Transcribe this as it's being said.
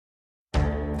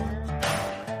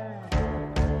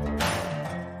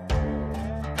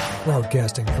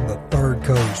Broadcasting from the Third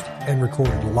Coast and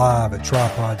recorded live at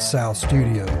Tripod South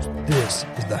Studios, this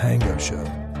is the Hango Show.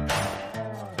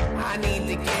 I need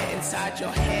to get inside your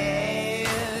head.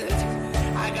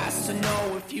 I got to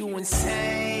know if you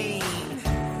insane.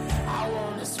 I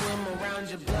want to swim around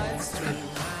your bloodstream.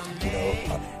 You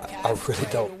know, I really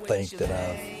don't think that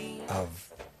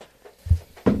I've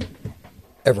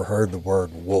ever heard the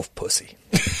word wolf pussy.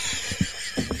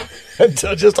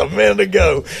 Until just a minute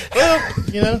ago. Well,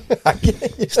 you know,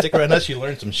 stick around us, you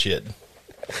learn some shit.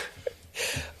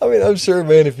 I mean, I'm sure,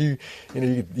 man, if you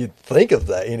think of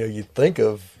that, you think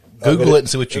of... Google it and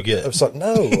see what you get. Of something.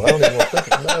 No, I don't even want to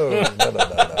think of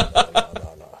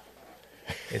No.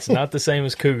 It's not the same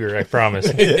as cougar, I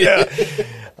promise. Yeah.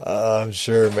 I'm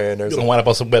sure, man. You're going to wind up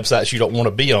on some websites you don't want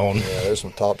to be on. Yeah, there's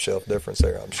some top shelf difference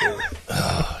there, I'm sure.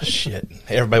 Oh, shit.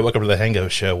 Hey, everybody, welcome to the Hango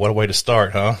Show. What a way to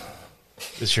start, huh?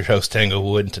 This is your host, Tango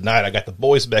Wood, and tonight I got the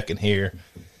boys back in here.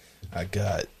 I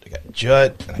got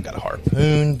Judd, and I got a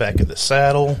Harpoon back in the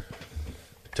saddle.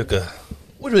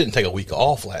 We didn't take a week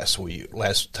off last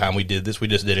time we did this. We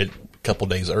just did it a couple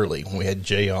days early when we had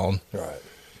Jay on. Right.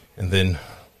 And then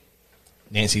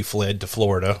Nancy fled to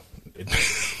Florida.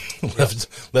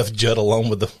 left Judd alone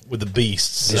with the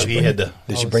beasts. So Did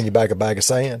she bring you back a bag of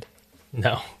sand?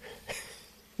 No.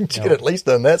 You could at least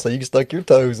done that so you could stuck your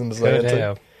toes in the sand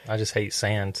too. I just hate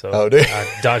sand, so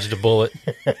I dodged a bullet.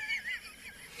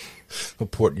 We'll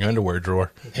pour it in your underwear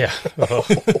drawer. Yeah. Oh.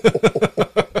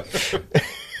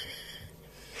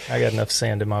 I got enough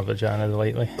sand in my vagina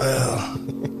lately.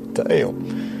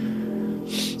 Damn.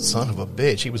 Son of a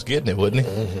bitch. He was getting it, wasn't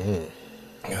he? Mm-hmm.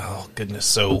 Oh, goodness.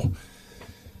 So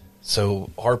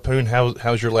Harpoon,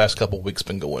 how's your last couple of weeks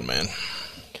been going, man?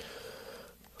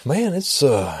 Man, it's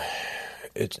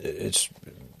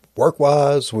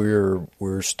work-wise,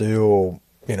 we're still,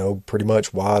 pretty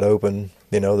much wide open.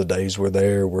 The days we're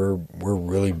there, we're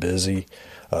really busy.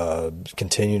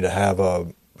 Continue to have a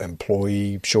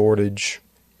employee shortage.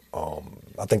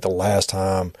 I think the last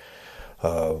time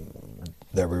that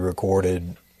we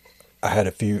recorded, I had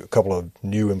a couple of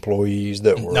new employees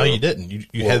that were. No, you didn't.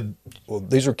 You had. Well,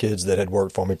 these are kids that had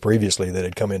worked for me previously that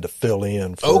had come in to fill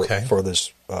in for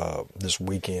this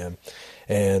weekend.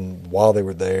 And while they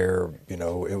were there,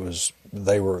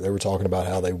 they were talking about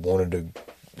how they wanted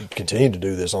to continue to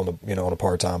do this on a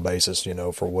part-time basis,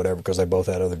 for whatever, because they both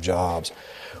had other jobs.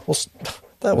 Well,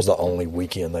 that was the only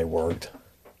weekend they worked.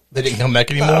 They didn't come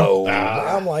back anymore? No.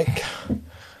 I'm like,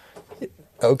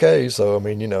 okay, so,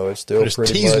 it's still just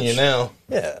pretty teasing much. You now.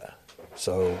 Yeah.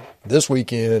 So this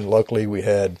weekend, luckily, we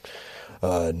had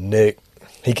Nick.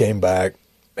 He came back.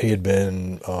 He had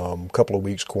been a couple of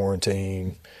weeks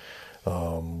quarantined.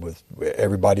 With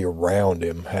everybody around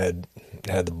him had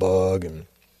the bug, and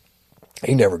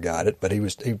he never got it, but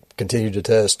he continued to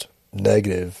test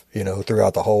negative,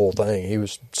 throughout the whole thing. He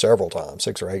was several times,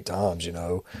 6 or 8 times,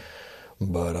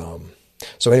 but,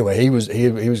 so anyway, he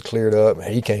was cleared up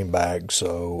and he came back.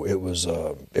 So it was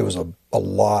a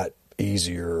lot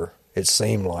easier. It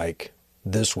seemed like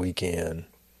this weekend,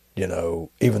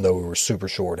 even though we were super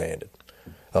short-handed.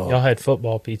 Y'all had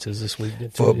football pizzas this week,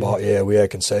 didn't you? Football, yeah, we had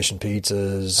concession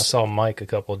pizzas. I saw Mike a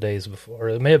couple of days before.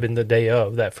 It may have been the day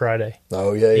of, that Friday.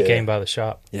 Oh, yeah, He came by the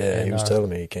shop. Yeah, and he was telling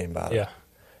me he came by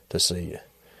to see you.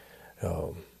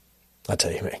 I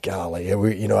tell you, man, golly,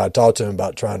 I talked to him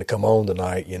about trying to come on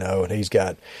tonight, and he's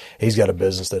got a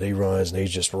business that he runs, and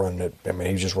he's just running it.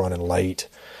 He's just running late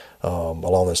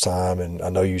along this time, and I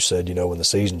know you said, when the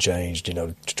season changed,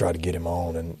 to try to get him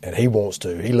on, and he wants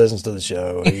to. He listens to the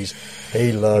show.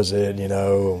 He loves it,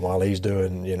 and while he's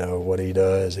doing, what he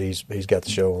does, he's got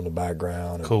the show on the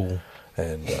background. Cool.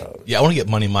 And yeah, I want to get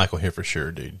Money Michael here for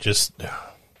sure, dude. Just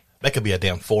that could be a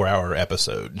damn 4-hour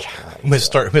episode. We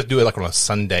have to do it like on a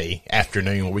Sunday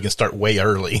afternoon where we can start way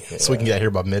early, so we can get out here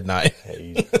by midnight.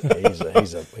 He's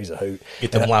a hoot.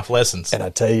 Get them life lessons. And I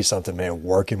tell you something, man.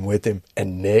 Working with him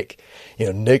and Nick,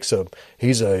 Nick's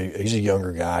he's a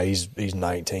younger guy. He's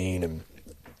 19,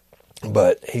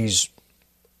 but he's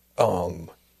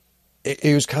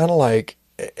it was kind of like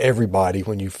everybody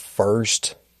when you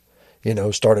first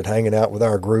started hanging out with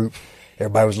our group.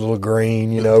 Everybody was a little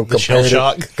green,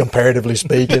 comparatively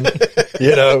speaking,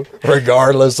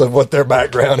 regardless of what their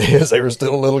background is, they were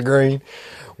still a little green.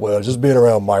 Well, just being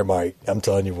around Mike, I'm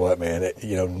telling you what, man,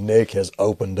 Nick has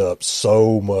opened up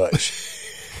so much.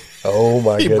 Oh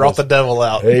my goodness. He brought the devil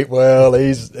out.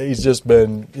 He's just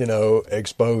been,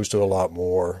 exposed to a lot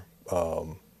more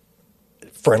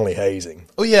friendly hazing.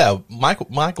 Oh yeah,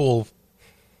 Michael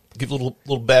give a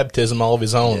little baptism all of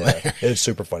his own there. It's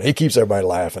super funny. He keeps everybody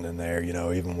laughing in there,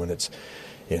 even when it's,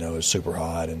 it's super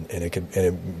hot and it could,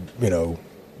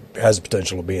 has the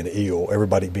potential of being ill.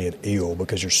 Everybody being ill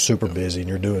because you're super busy and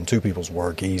you're doing two people's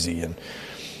work easy and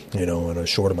in a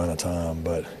short amount of time.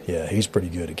 But yeah, he's pretty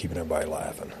good at keeping everybody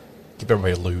laughing. Keep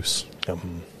everybody loose.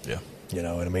 Yeah. And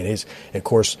I mean, he's, of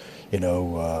course,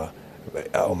 oh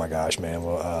my gosh, man.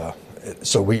 Well,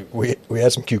 so we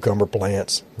had some cucumber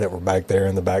plants that were back there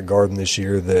in the back garden this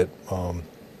year that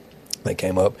they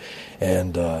came up,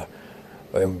 and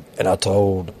I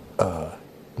told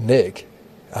Nick,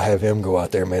 I have him go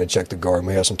out there, man, and check the garden.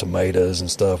 We have some tomatoes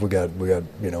and stuff. We got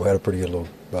had a pretty good little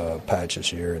patch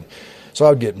this year, and so I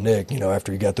would get Nick,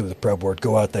 after he got through the prep work,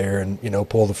 go out there and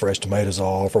pull the fresh tomatoes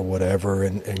off or whatever,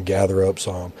 and gather up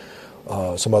some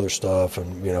other stuff,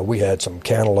 and we had some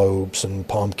cantaloupes and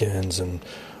pumpkins and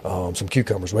some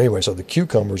cucumbers. Well, anyway, so the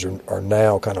cucumbers are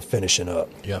now kind of finishing up.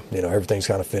 Yeah. Everything's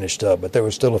kind of finished up, but there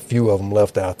was still a few of them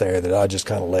left out there that I just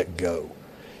kind of let go.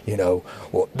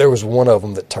 Well, there was one of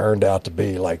them that turned out to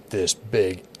be like this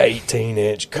big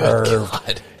 18-inch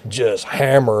curved, just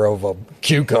hammer of a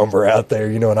cucumber out there,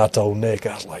 and I told Nick,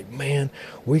 I was like, man,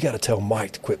 we got to tell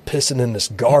Mike to quit pissing in this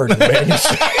garden, man.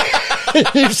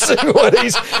 You see what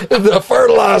the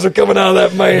fertilizer coming out of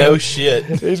that man. No shit.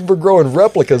 He's growing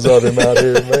replicas of him out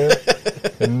here, man.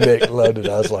 And Nick loved it.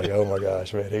 I was like, oh my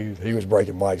gosh, man. He was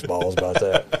breaking Mike's balls about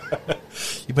that.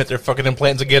 You bet they're fucking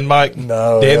implants again, Mike?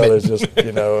 No, damn it. It's just,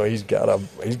 he's got a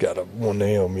one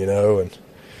of them,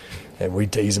 and we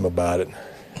tease him about it.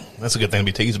 That's a good thing to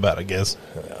be teased about, I guess.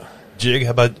 Yeah. Jig,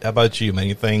 how about you, man?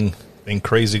 Anything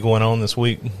crazy going on this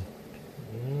week?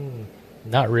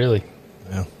 Not really.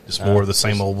 Yeah, just more of the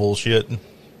same old bullshit.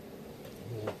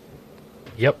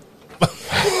 Yep.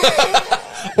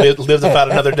 Lives about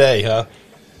another day, huh?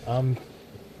 I'm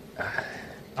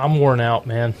worn out,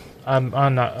 man. I'm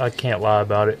not. I can't lie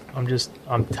about it.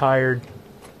 I'm tired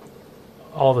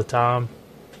all the time.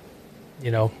 I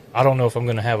don't know if I'm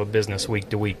going to have a business week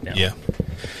to week now. Yeah.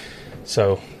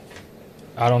 So,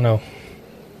 I don't know.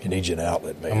 You need an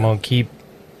outlet, man. I'm gonna keep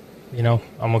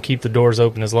the doors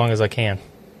open as long as I can.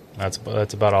 That's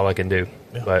about all I can do.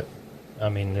 Yeah. But I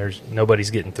mean,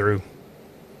 nobody's getting through.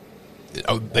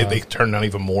 Oh, they turned on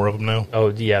even more of them now. Oh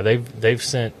yeah, they've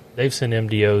sent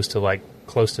MDOs to like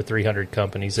close to 300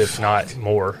 companies, if not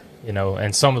more.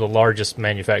 And some of the largest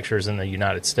manufacturers in the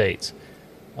United States.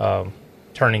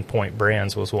 Turning Point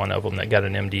Brands was one of them that got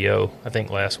an MDO, I think,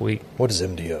 last week. What is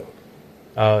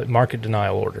MDO? Market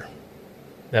denial order.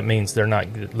 That means they're not.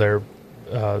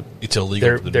 It's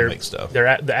illegal for them to make stuff.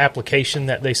 The application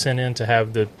that they sent in to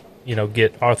have the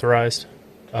get authorized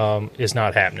is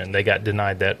not happening. They got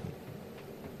denied that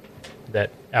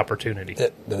opportunity.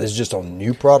 That is just on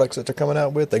new products that they're coming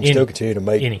out with. They can still continue to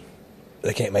make any.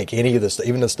 They can't make any of this,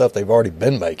 even the stuff they've already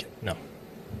been making. No.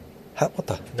 What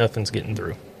the? Nothing's getting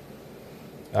through.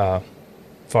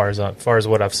 Far as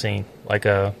what I've seen, like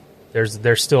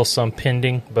there's still some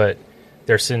pending, but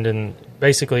they're sending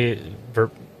basically,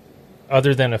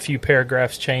 other than a few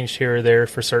paragraphs changed here or there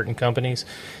for certain companies,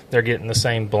 they're getting the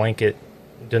same blanket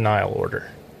denial order,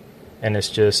 and it's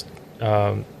just.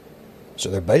 So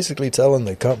they're basically telling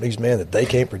the companies, man, that they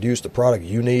can't produce the product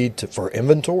you need for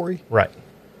inventory. Right.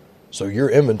 So your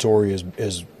inventory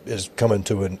is coming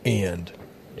to an end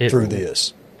through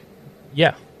this.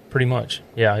 Yeah, pretty much.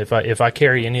 Yeah, if I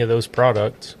carry any of those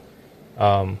products,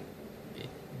 not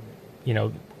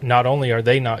only are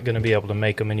they not going to be able to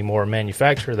make them anymore,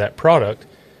 manufacture that product,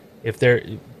 if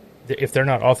they're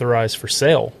not authorized for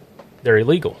sale, they're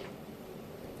illegal.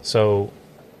 So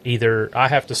either I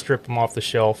have to strip them off the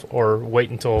shelf or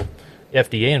wait until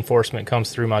FDA enforcement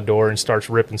comes through my door and starts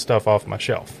ripping stuff off my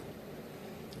shelf.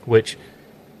 Which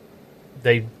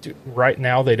right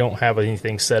now they don't have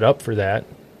anything set up for that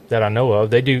I know of.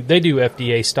 They do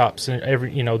FDA stops and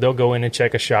they'll go in and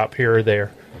check a shop here or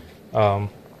there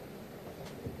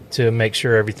to make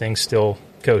sure everything's still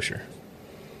kosher.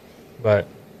 But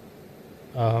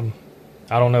I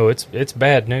don't know. It's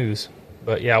bad news.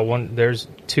 But yeah, there's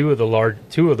two of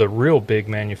the real big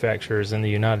manufacturers in the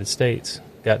United States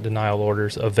got denial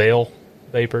orders. Avail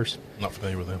Vapors. Not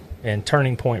familiar with them. And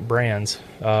Turning Point Brands.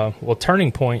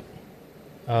 Turning Point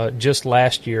just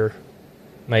last year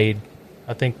made,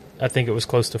 I think it was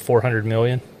close to $400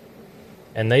 million,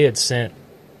 and they had sent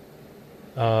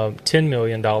 $10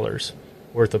 million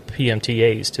worth of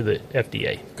PMTAs to the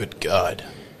FDA. Good God.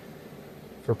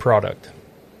 For product,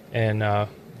 and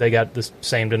they got the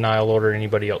same denial order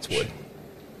anybody else would.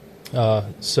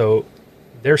 So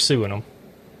they're suing them.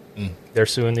 They're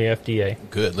suing the FDA.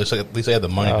 Good. At least they have the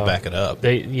money to back it up.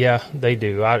 They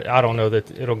do. I don't know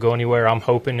that it'll go anywhere. I'm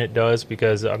hoping it does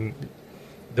because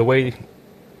the way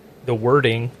the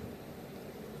wording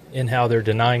in how they're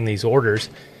denying these orders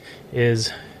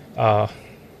is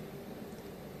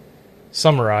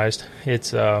summarized,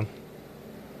 it's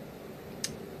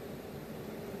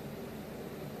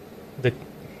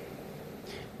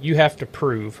you have to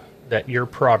prove that your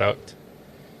product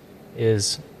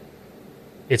it's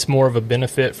more of a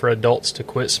benefit for adults to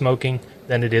quit smoking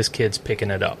than it is kids picking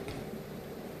it up.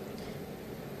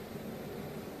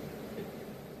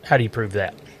 How do you prove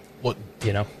that? Well,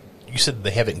 You know? you said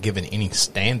they haven't given any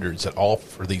standards at all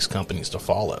for these companies to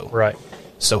follow. Right.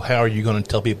 So how are you going to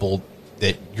tell people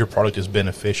that your product is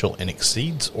beneficial and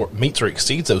meets or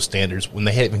exceeds those standards when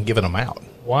they haven't even given them out?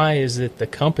 Why is it the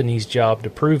company's job to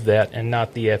prove that and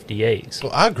not the FDA's?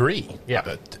 Well, I agree.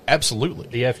 Yeah. Absolutely.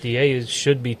 The FDA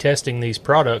should be testing these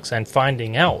products and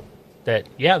finding out that,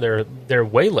 yeah, they're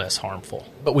way less harmful.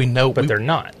 But we know, But they're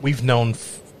not. We've known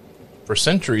for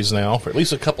centuries now, for at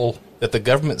least a couple, that the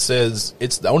government says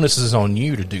the onus is on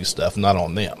you to do stuff, not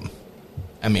on them.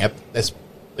 I mean,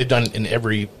 they've done it in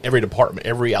every department,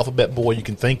 every alphabet boy you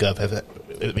can think of.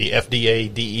 It'd be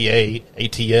FDA, DEA,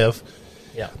 ATF.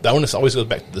 Yeah. The onus always goes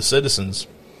back to the citizens.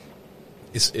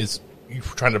 Is you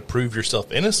trying to prove yourself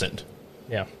innocent?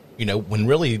 Yeah. You know, when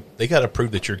really they got to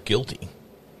prove that you're guilty.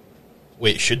 The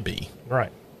way it should be,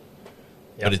 Right.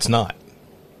 Yeah. but it's not.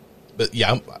 But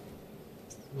yeah,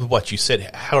 what you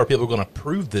said. How are people going to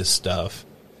prove this stuff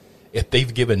if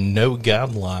they've given no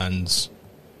guidelines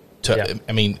to? Yeah.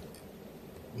 I mean,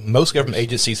 most government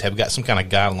agencies have got some kind of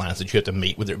guidelines that you have to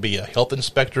meet, whether it be a health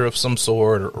inspector of some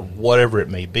sort or whatever it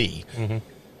may be. Mm-hmm.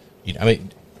 You know, I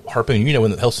mean, Harpoon, you know,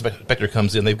 when the health inspector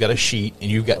comes in, they've got a sheet,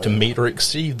 and you've got to meet or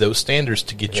exceed those standards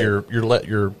to get your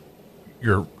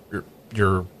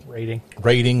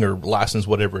rating or license,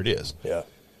 whatever it is. Yeah.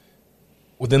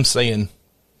 With them saying,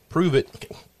 prove it.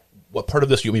 Okay, what part of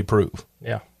this do you want me to prove?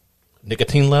 Yeah.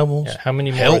 Nicotine levels? Yeah. How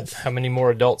many health?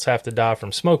 more adults have to die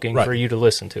from smoking Right. for you to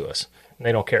listen to us? And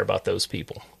they don't care about those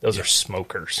people. Those are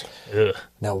smokers. Ugh.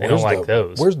 Now, they don't like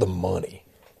those. Where's the money?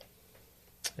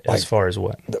 As far as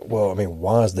what? Well, I mean,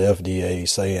 why is the FDA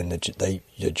saying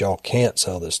that y'all can't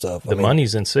sell this stuff? The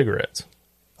money's in cigarettes.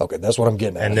 Okay, that's what I'm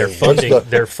getting at. And they're What's funding. the-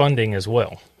 They're funding as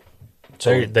well.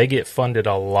 So- They get funded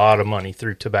a lot of money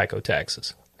through tobacco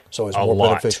taxes. So it's A more lot.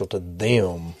 beneficial to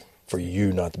them for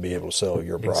you not to be able to sell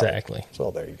your product. Exactly.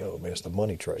 So there you go. I mean, it's the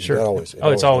money trade. Sure.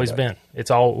 It's always been.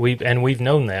 We've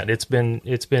known that. It's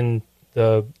been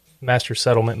the master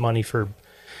settlement money for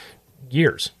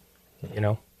years, you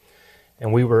know,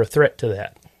 and we were a threat to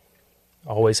that.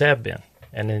 Always have been.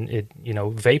 And then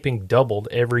vaping doubled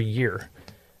every year.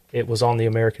 It was on the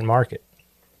American market.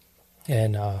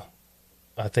 And I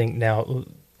think now,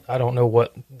 I don't know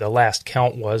what the last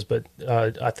count was, but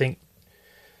I think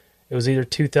it was either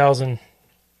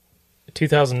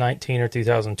 2019 or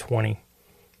 2020.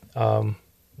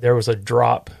 There was a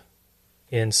drop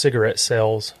in cigarette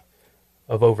sales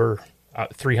of over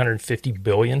 350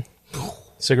 billion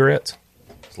cigarettes.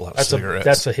 That's a lot of cigarettes.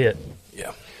 That's a hit.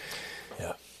 Yeah.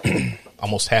 Yeah.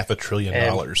 Almost $500 billion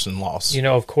And, in loss. You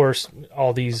know, of course,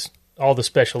 all the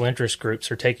special interest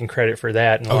groups are taking credit for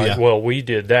that, and well, we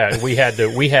did that. We had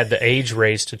the age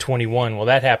raised to 21. Well,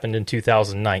 that happened in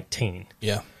 2019.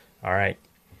 Yeah. All right.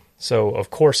 So, of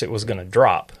course, it was going to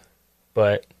drop,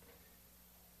 but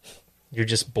you're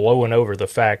just blowing over the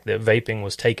fact that vaping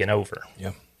was taken over.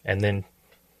 Yeah. And then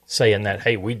saying that,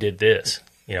 hey, we did this.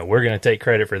 You know, we're going to take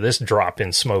credit for this drop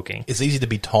in smoking. It's easy to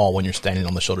be tall when you're standing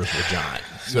on the shoulders of a giant.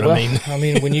 You know what I mean? I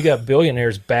mean, when you got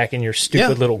billionaires backing your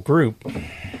stupid little group,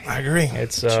 I agree.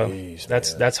 it's Jeez, man.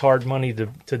 that's hard money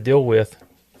to deal with.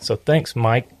 So thanks,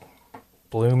 Mike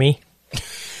Bloomy.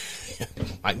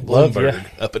 Mike Love Bloomberg ya.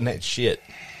 up in that shit.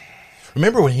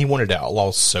 Remember when he wanted to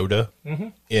outlaw soda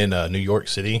in New York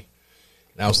City?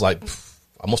 And I was like,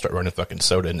 I'm going to start running fucking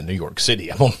soda into New York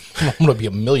City. I'm going to be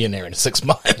a millionaire in 6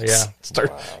 months. Yeah.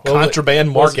 Start Well,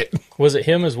 contraband market. Was it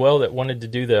him as well that wanted to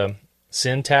do the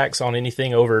sin tax on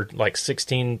anything over like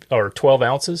 16 or 12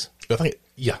 ounces? I think,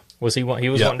 yeah. Was he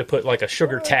wanting to put like a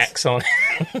sugar tax on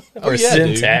or Oh, a yeah, sin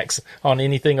dude. tax on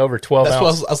anything over 12 That's what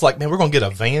ounces? I was like, man, we're going to get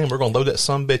a van. We're going to load that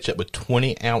sumbitch up with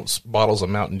 20-ounce bottles of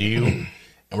Mountain Dew.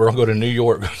 And we're going to go to New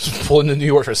York, pull into New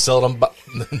York for selling them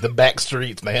the back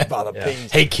streets, man. By the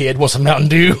piece. Hey, kid, want some Mountain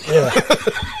Dew? Yeah.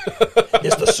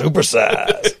 It's the super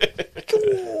size.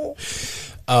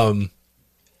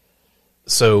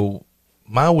 So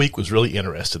my week was really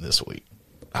interesting this week.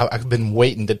 I've been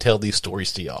waiting to tell these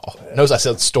stories to y'all. Notice I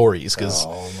said stories because,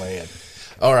 Oh, man.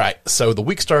 all right, so the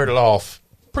week started off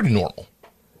pretty normal.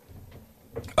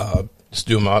 Just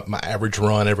doing my average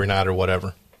run every night or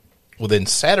whatever. Well, then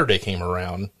Saturday came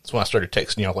around. That's when I started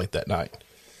texting y'all late that night.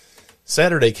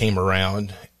 Saturday came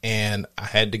around, and I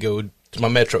had to go to my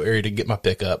metro area to get my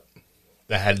pickup.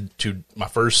 My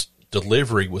first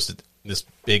delivery was this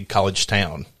big college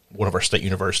town, one of our state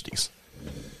universities.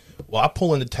 Well, I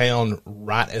pull into town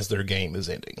right as their game is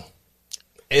ending.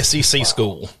 SEC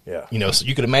school. Yeah. You know, so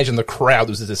you can imagine the crowd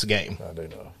that was at this game. I do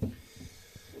know.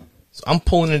 So I'm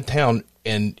pulling into town,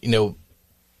 and, you know,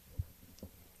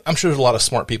 I'm sure there's a lot of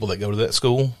smart people that go to that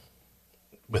school,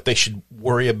 but they should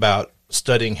worry about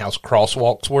studying how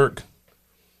crosswalks work,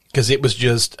 because it was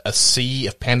just a sea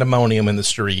of pandemonium in the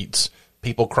streets,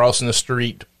 people crossing the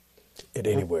street It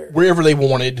anywhere. wherever they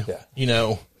wanted, Yeah. you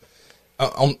know,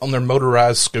 on their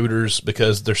motorized scooters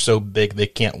because they're so big they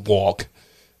can't walk.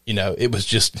 You know, it was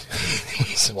just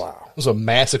Wow. it was a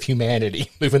mass of humanity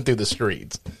moving through the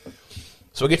streets.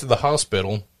 So I get to the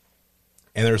hospital,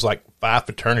 and there's like 5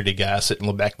 fraternity guys sitting in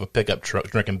the back of a pickup truck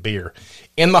drinking beer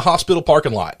in the hospital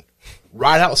parking lot,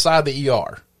 right outside the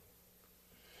ER.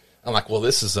 I'm like, well,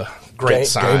 this is a great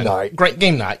sign. Game night. Great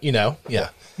game night, you know. Yeah.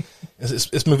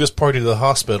 Let's move this party to the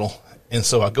hospital. And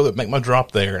so I go to make my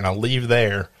drop there, and I leave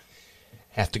there,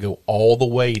 have to go all the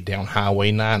way down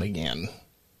Highway 9 again.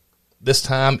 This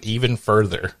time, even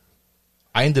further.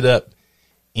 I ended up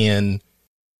in...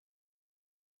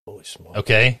 Holy smoke.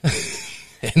 Okay.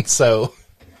 And so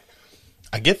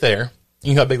I get there.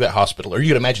 You know how big that hospital, or you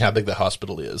can imagine how big that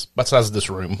hospital is, by the size of this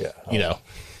room, Yeah. you know.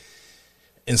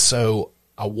 And so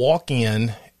I walk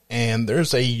in, and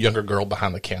there's a younger girl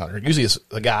behind the counter. Usually it's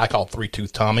a guy I call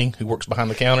 3-Tooth Tommy who works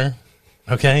behind the counter.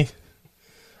 Okay.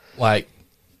 Like,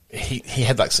 he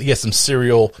had some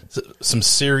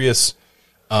serious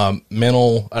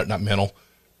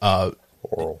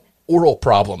oral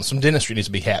problems. Some dentistry needs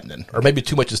to be happening, or maybe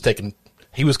too much is taken.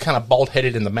 He was kind of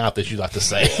bald-headed in the mouth, as you like to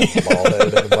say.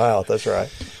 Bald-headed in the mouth, that's right.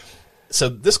 So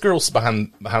this girl's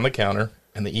behind the counter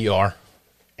in the ER,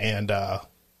 and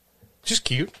she's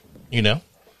cute, you know,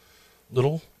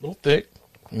 little thick,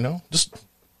 you know, just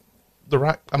the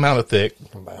right amount of thick,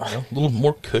 you know, a little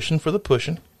more cushion for the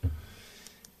pushing.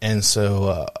 And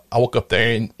so I woke up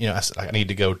there, and, you know, I said, I need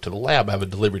to go to the lab. I have a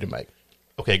delivery to make.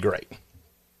 Okay, great.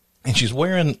 And she's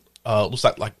wearing looks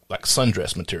like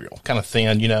sundress material, kind of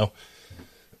thin, you know,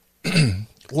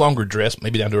 longer dress,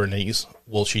 maybe down to her knees.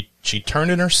 Well, she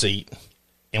turned in her seat,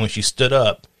 and when she stood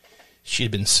up, she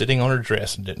had been sitting on her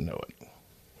dress and didn't know it.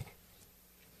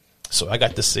 So I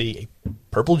got to see a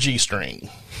purple G-string,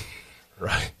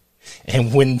 right?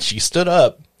 And when she stood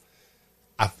up,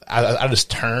 I just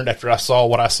turned after I saw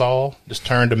what I saw, just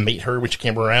turned to meet her when she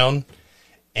came around,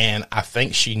 and I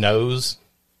think she knows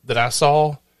that I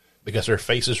saw, because her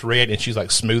face is red, and she's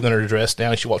like smoothing her dress down,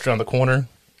 and she walks around the corner,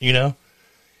 you know?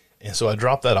 And so I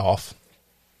dropped that off.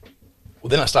 Well,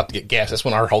 then I stopped to get gas. That's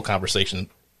when our whole conversation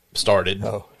started,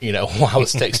 you know, while I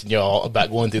was texting y'all about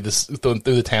going through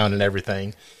the town and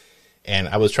everything. And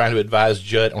I was trying to advise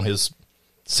Judd on his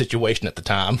situation at the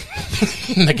time,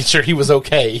 making sure he was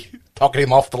okay, talking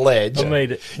him off the ledge. I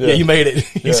made it. Yeah, you made it.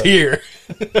 He's here.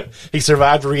 He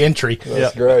survived re-entry.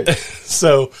 That's great.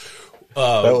 So...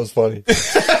 that was funny.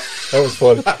 That was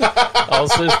funny. All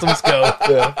systems go.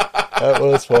 Yeah, that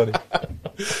was funny.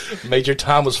 Major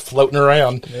Tom was floating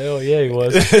around. Hell yeah, he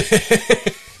was.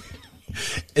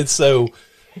 And so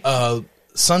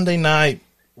Sunday night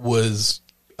was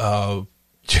turned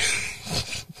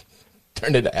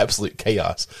into absolute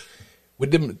chaos. We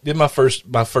did my first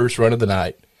run of the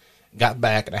night, got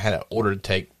back, and I had an order to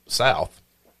take south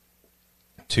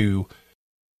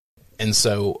and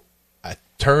so I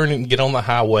turned and get on the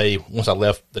highway once I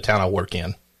left the town I work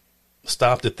in,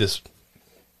 stopped at this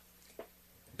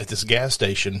gas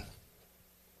station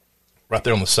right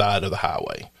there on the side of the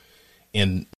highway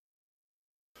in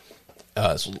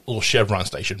it's a little Chevron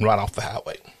station right off the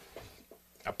highway.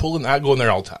 I pull in, I go in there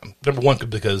all the time. Number one,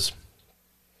 because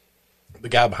the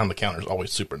guy behind the counter is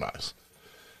always super nice.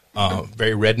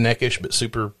 Very redneckish, but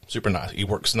super, super nice. He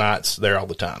works nights there all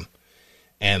the time.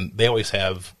 And they always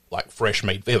have like fresh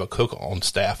made, they have a cook on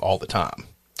staff all the time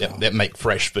that make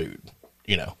fresh food,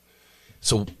 you know.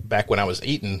 So back when I was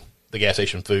eating the gas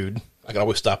station food, I could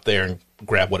always stop there and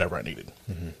grab whatever I needed.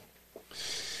 Mm-hmm.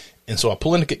 And so I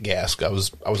pull in to get gas. I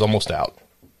was almost out.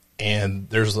 And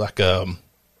there's like you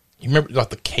remember like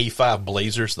the K5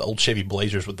 Blazers, the old Chevy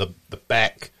Blazers with the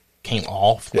back came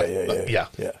off? Yeah.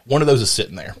 One of those is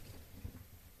sitting there.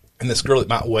 And this girl that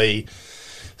might weigh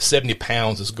 70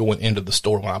 pounds is going into the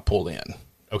store when I pull in.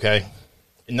 Okay?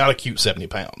 And not a cute 70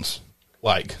 pounds.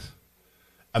 Like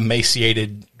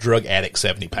emaciated drug addict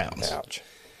 70 pounds. Ouch.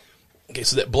 Okay,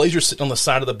 so that Blazer's sitting on the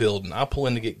side of the building. I pull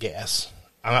in to get gas.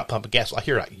 I'm out pumping gas. I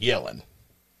hear like yelling.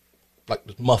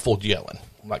 Like muffled yelling.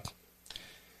 I'm like,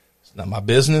 it's not my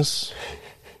business.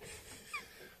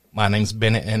 My name's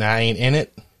Bennett and I ain't in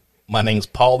it. My name's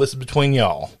Paul. This is between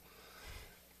y'all.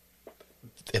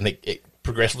 And it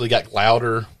progressively got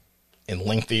louder and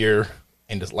lengthier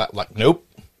and just like, nope,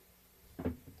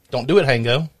 don't do it,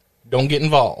 Hango. Don't get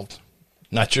involved.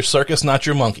 Not your circus, not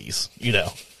your monkeys, you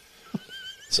know.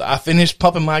 So I finished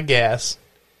pumping my gas,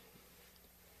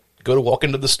 go to walk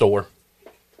into the store,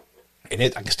 and I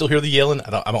can still hear the yelling.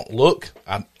 I don't look.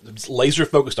 I'm laser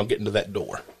focused on getting to that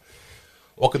door.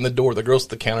 Walk in the door, the girl's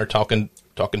at the counter talking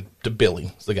to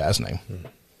Billy, is the guy's name.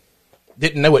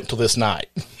 Didn't know it until this night.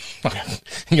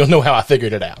 You'll know how I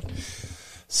figured it out.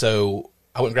 So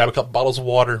I went and grabbed a couple bottles of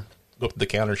water, go up to the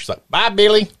counter. She's like, bye,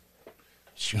 Billy.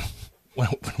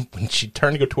 When she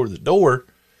turned to go toward the door,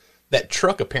 that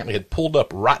truck apparently had pulled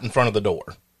up right in front of the door,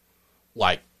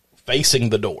 like facing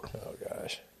the door. Oh,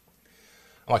 gosh.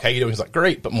 I'm like, how you doing? He's like,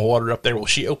 great, put my water up there. Well,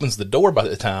 she opens the door by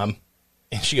the time,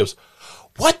 and she goes,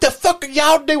 what the fuck are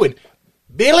y'all doing?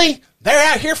 Billy,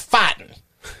 they're out here fighting.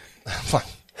 I'm like,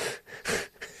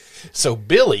 so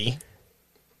Billy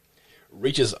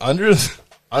reaches under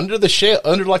the shell,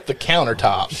 under like the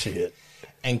countertop, Shit.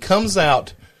 and comes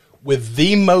out with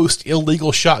the most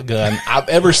illegal shotgun I've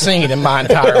ever seen in my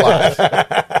entire life.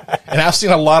 And I've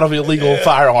seen a lot of illegal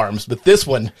firearms, but this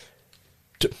one,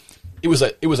 it was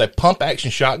a pump action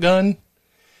shotgun,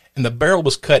 and the barrel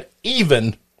was cut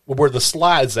even where the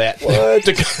slide's at. What?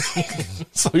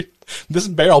 So this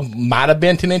barrel might have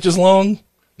been 10 inches long,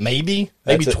 maybe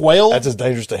 12. That's as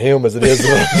dangerous to him as it is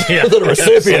to the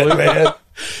recipient, man.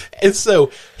 And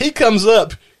so he comes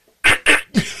up,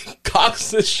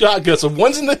 cocks this shotgun. So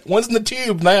one's in the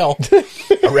tube now.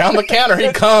 Around the counter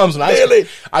he comes, and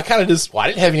I kind of just, I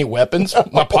didn't have any weapons.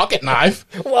 My pocket knife.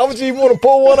 Why would you even want to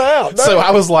pull one out? So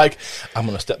I was like, I'm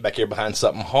going to step back here behind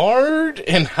something hard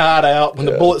and hide out when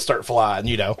the bullets start flying,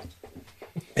 you know.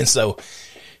 And so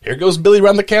here goes Billy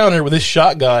around the counter with his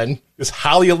shotgun, this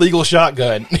highly illegal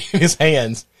shotgun in his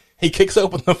hands. He kicks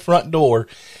open the front door,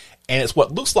 and it's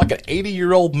what looks like an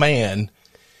 80-year-old man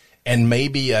and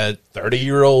maybe a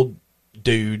 30-year-old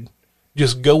dude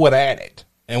just going at it.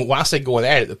 And when I say going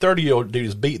at it, the 30-year-old dude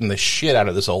is beating the shit out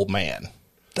of this old man.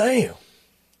 Damn.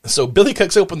 So Billy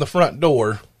kicks open the front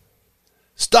door.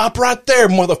 Stop right there,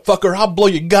 motherfucker. I'll blow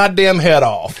your goddamn head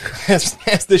off.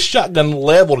 Has this shotgun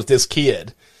leveled at this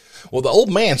kid. Well, the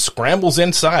old man scrambles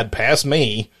inside past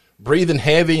me, breathing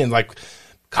heavy and like,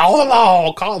 call the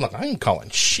law, like, I ain't calling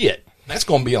shit. That's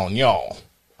going to be on y'all.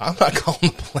 I'm not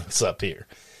calling the police up here.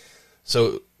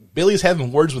 So Billy's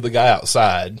having words with the guy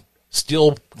outside,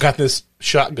 still got this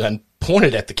shotgun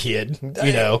pointed at the kid,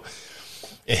 you know.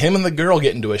 And him and the girl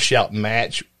get into a shout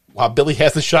match while Billy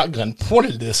has the shotgun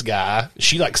pointed at this guy.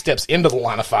 She like steps into the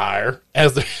line of fire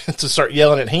as to start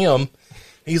yelling at him.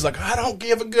 He's like, I don't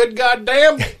give a good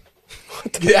goddamn.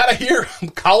 Get out of here. I'm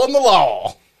calling the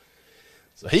law.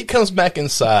 So he comes back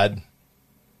inside,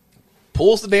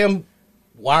 pulls the damn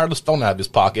wireless phone out of his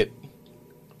pocket,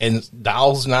 and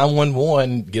dials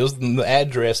 911, gives them the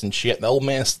address and shit. The old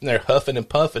man's sitting there huffing and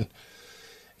puffing,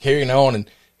 carrying on, and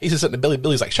he says something to Billy.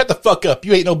 Billy's like, shut the fuck up.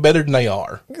 You ain't no better than they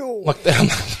are. Like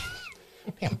that.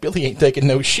 Damn, Billy ain't taking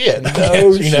no shit.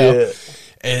 No shit. Know?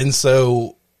 And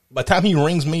so by the time he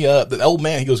rings me up, the old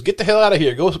man, he goes, get the hell out of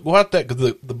here. Go out there.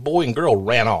 Because the boy and girl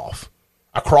ran off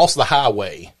across the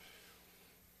highway,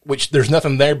 which there's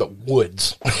nothing there but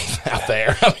woods out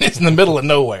there. I mean, it's in the middle of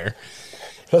nowhere.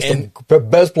 That's the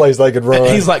best place they could run.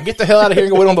 He's like, get the hell out of here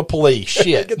and go wait on the police.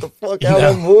 Shit. Get the fuck out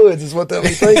of them woods is what they'll be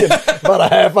thinking about a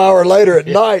half hour later at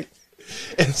night.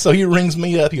 And so he rings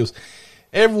me up. He goes,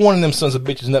 every one of them sons of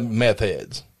bitches nothing but meth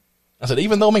heads. I said,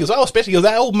 even though he goes, oh, especially, he goes,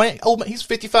 that old man, he's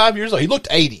 55 years old. He looked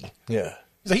 80. Yeah.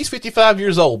 He's like, he's 55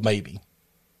 years old, maybe.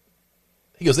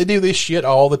 He goes, they do this shit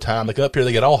all the time. They come up here,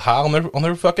 they get all high on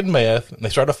their fucking meth, and they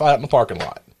start a fight in the parking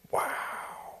lot. Wow.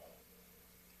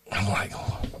 I'm like,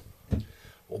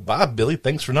 well, bye, Billy.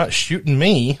 Thanks for not shooting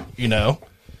me, you know.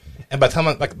 And by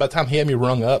the time he had me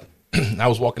rung up, I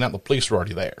was walking out, the police were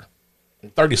already there.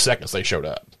 In 30 seconds, they showed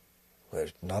up.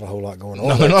 There's not a whole lot going on.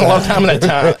 No, there's not a lot of time in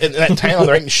that town.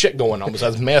 There ain't shit going on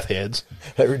besides meth heads.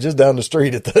 They were just down the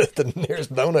street at the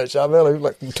nearest donut shop. They were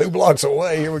like 2 blocks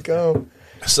away. Here we come.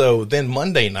 So then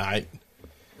Monday night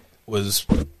was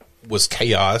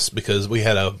chaos because we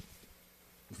had a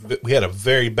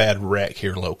very bad wreck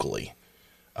here locally.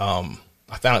 I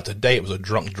found out today it was a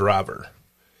drunk driver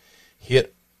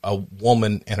hit a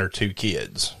woman and her 2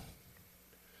 kids.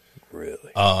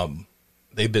 Really?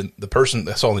 The person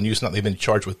that saw on the news tonight, they've been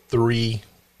charged with 3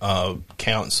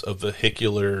 counts of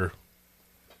vehicular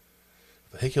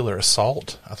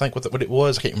assault. I think what it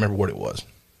was. I can't remember what it was.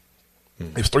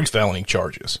 It was 3 felony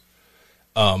charges.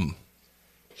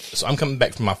 So I'm coming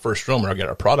back from my first room where I got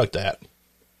our product at,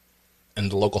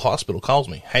 and the local hospital calls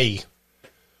me. Hey,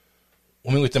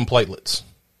 when we with them platelets,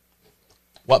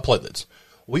 What platelets?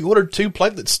 We ordered 2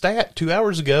 platelet stat 2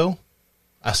 hours ago.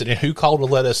 I said, and who called to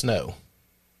let us know?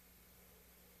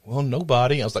 Well,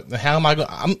 nobody. I was like, how am I going?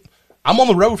 I'm on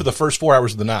the road for the first 4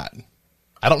 hours of the night.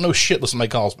 I don't know shit unless somebody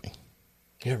calls me.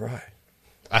 Yeah, right.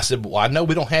 I said, well, I know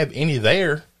we don't have any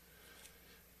there.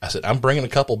 I said, I'm bringing a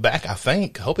couple back, I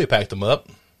think. I hope they packed them up.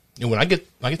 And when I get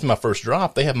to my first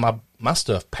drop, they have my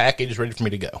stuff packaged, ready for me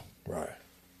to go. Right.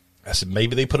 I said,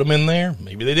 maybe they put them in there.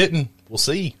 Maybe they didn't. We'll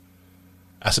see.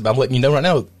 I said, but I'm letting you know right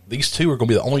now, these 2 are going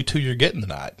to be the only 2 you're getting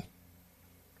tonight.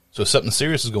 So if something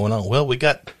serious is going on, well, we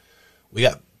got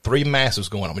 3 massives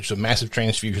going on, which is a massive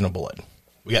transfusion of blood.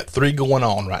 We got 3 going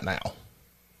on right now.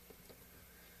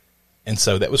 And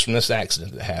so that was from this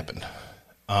accident that happened.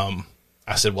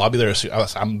 I said, well, I'll be there.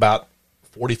 I'm about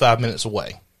 45 minutes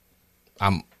away.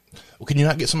 Well, can you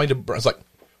not get somebody to, I was like,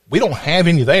 we don't have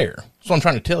any there. That's what I'm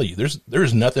trying to tell you.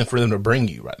 There's nothing for them to bring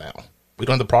you right now. We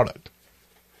don't have the product.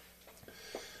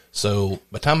 So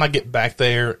by the time I get back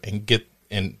there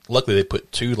and luckily they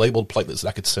put 2 labeled platelets that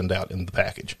I could send out in the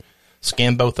package.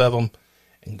 Scanned both of them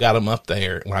and got them up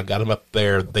there. When I got them up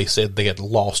there, they said they had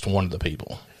lost one of the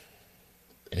people.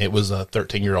 And it was a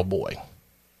 13-year-old boy.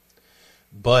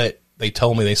 But they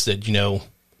told me, they said, when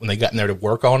they got in there to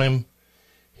work on him,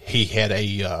 he had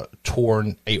a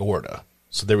torn aorta.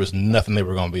 So there was nothing they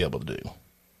were going to be able to do.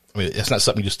 I mean, it's not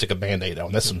something you just stick a Band-Aid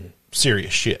on. That's some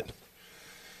serious shit.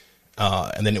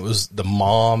 And then it was the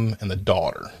mom and the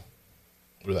daughter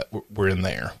were in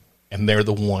there. And they're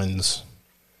the ones,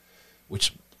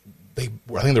 which I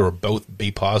think they were both B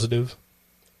positive.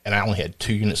 And I only had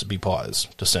 2 units of B pos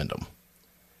to send them.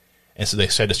 And so they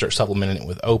said to start supplementing it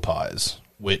with O pos,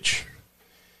 which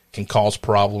can cause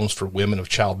problems for women of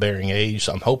childbearing age.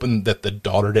 So I'm hoping that the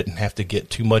daughter didn't have to get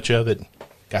too much of it.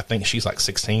 I think she's like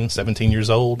 16, 17 years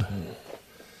old.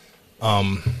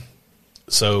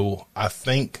 So I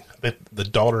think that the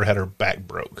daughter had her back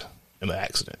broke in the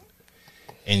accident.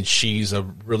 And she's a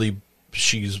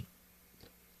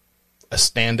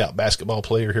standout basketball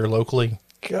player here locally.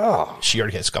 God. She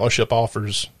already had scholarship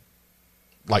offers,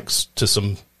 like to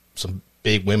some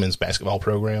big women's basketball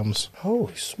programs.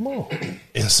 Holy smoke.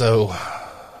 And so,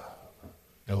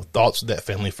 thoughts of that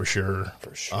family for sure.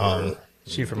 For sure.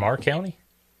 Is she from our county?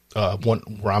 One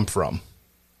where I'm from.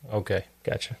 Okay,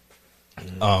 gotcha.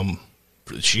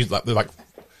 She's like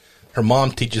her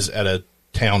mom teaches at a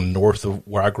town north of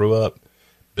where I grew up,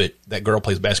 but that girl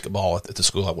plays basketball at the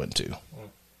school I went to.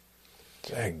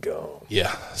 Daggone.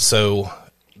 Yeah. So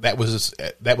that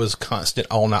was constant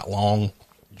all night long,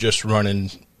 just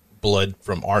running blood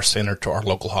from our center to our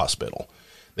local hospital.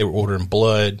 They were ordering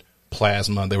blood,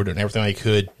 plasma. They were doing everything they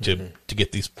could to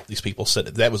get these people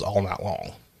set. That was all night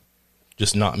long.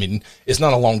 It's not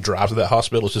a long drive to that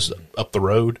hospital. It's just up the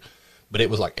road, but it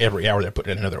was like every hour they're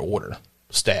putting in another order,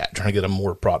 stat, trying to get them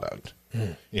more product.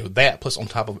 That plus on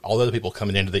top of all the other people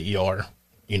coming into the ER,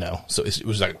 so it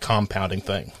was like a compounding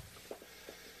thing.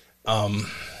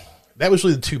 That was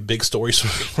really the 2 big stories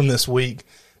from this week.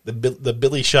 The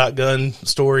Billy shotgun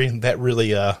story, that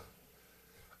really,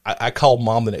 I called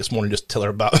Mom the next morning just to tell her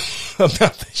about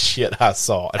the shit I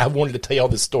saw. And I wanted to tell you all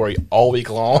this story all week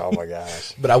long. Oh, my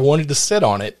gosh. But I wanted to sit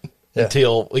on it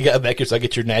until we got back here so I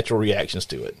get your natural reactions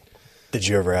to it. Did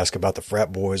you ever ask about the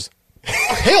frat boys?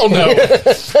 Hell no.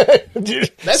 That's part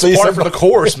of the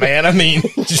course, man. I mean.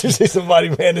 Did you see somebody,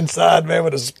 man, inside, man,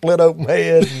 with a split open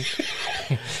head?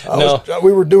 No.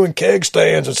 We were doing keg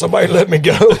stands and somebody let me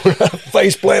go.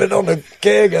 Face planted on the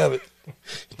keg of it.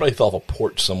 He probably fell off a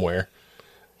porch somewhere.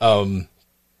 We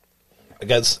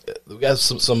got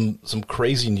some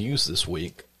crazy news this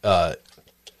week. Talk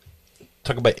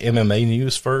about MMA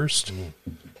news first.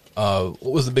 What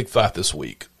was the big fight this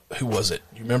week? Who was it?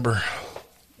 You remember?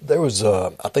 There was, I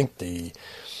think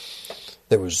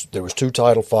there was 2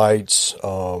 title fights,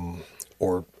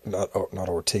 or not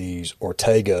Ortiz,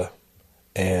 Ortega,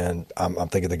 and I'm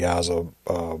thinking the guy's a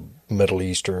Middle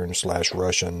Eastern /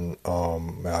 Russian.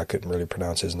 I couldn't really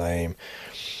pronounce his name.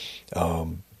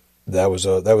 That was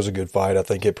a good fight. I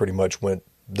think it pretty much went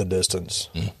the distance.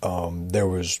 There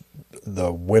was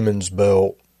the women's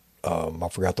belt. I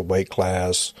forgot the weight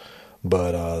class.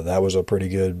 But that was a pretty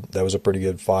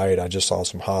good fight. I just saw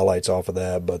some highlights off of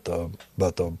that. But the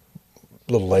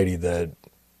little lady that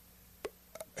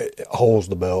holds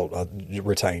the belt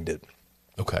retained it.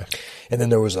 Okay. And then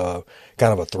there was a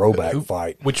kind of a throwback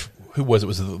fight. Who was it?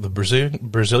 Was it the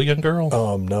Brazilian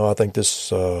girl? No, I think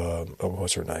this.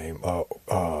 What's her name?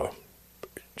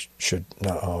 She's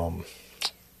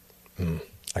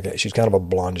kind of a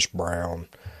blondish brown.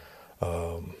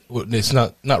 It's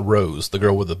not Rose, the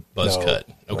girl with the buzz No, cut.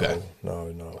 Okay.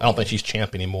 No. I don't think she's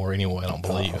champ anymore anyway, I don't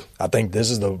believe. I think this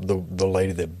is the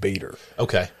lady that beat her.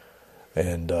 Okay.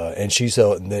 And she's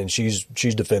held, and then she's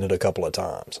defended a couple of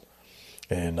times.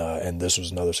 And this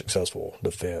was another successful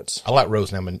defense. I like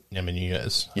Rose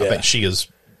Namajunas. Yeah. I think she's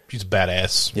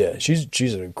badass. Yeah,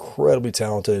 she's an incredibly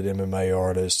talented MMA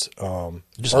artist.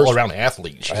 Just all around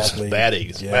athlete. She's just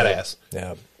badass. Yeah, Badass.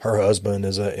 Yeah, her husband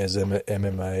is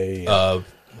MMA.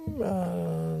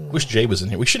 Wish Jay was in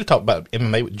here. We should have talked about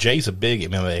MMA. Jay's a big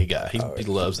MMA guy. He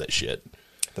loves that shit.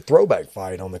 The throwback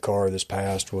fight on the card this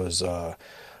past was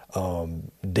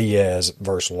Diaz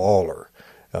versus Lawler.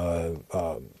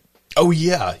 Oh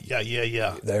yeah.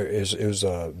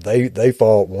 They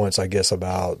fought once, I guess,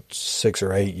 about 6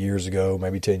 or 8 years ago,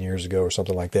 maybe 10 years ago, or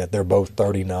something like that. They're both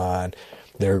 39.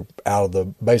 They're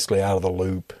basically out of the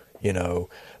loop, you know.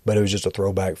 But it was just a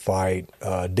throwback fight.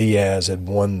 Diaz had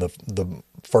won the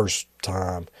first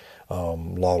time.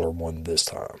 Lawler won this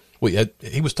time. Well,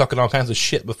 he was talking all kinds of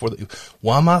shit before.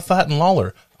 Why am I fighting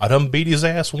Lawler? I done beat his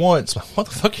ass once. What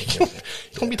the fuck? You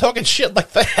don't be talking shit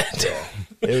like that.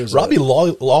 It was Robbie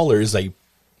Lawler is a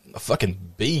fucking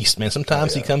beast, man.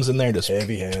 Sometimes he comes in there and just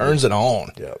turns it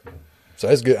on. Yep. So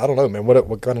that's good. I don't know, man.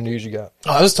 What kind of news you got?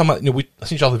 Oh, I was talking about, I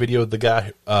sent y'all the video of the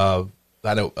guy, I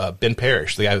know, Ben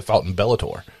Parrish, the guy who fought in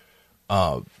Bellator.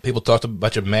 People talked a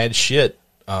bunch of mad shit.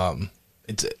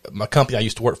 It's my company I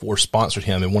used to work for sponsored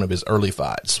him in one of his early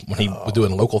fights when he was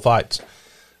doing local fights.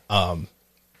 And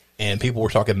people were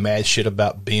talking mad shit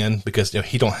about Ben because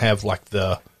he don't have like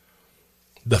the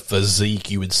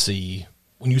physique you would see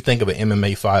when you think of an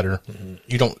MMA fighter. Mm-hmm.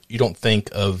 You don't think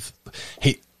of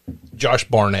Josh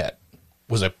Barnett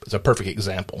was a perfect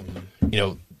example.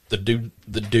 Mm-hmm. The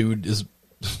dude is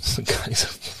he's a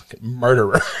fucking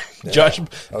murderer. Yeah.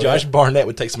 Josh Barnett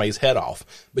would take somebody's head off.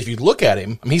 But if you look at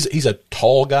him, I mean, he's a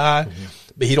tall guy,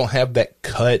 but he don't have that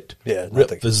cut,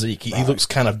 ripped physique. He looks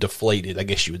kind of deflated, I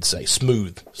guess you would say,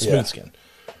 smooth skin.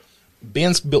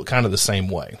 Ben's built kind of the same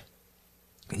way.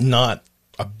 Not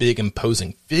a big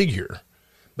imposing figure,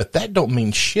 but that don't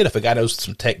mean shit if a guy knows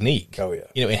some technique. Oh yeah,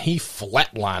 and he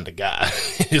flatlined a guy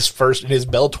in his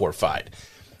Bellator fight,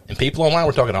 and people online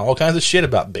were talking all kinds of shit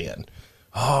about Ben.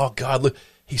 Oh God, look,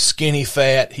 he's skinny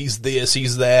fat, he's this,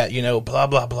 he's that, blah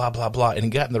blah blah blah blah, and he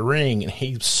got in the ring and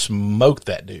he smoked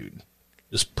that dude,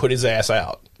 just put his ass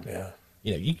out. Yeah,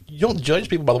 you don't judge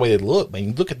people by the way they look, man.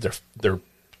 You look at their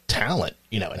talent,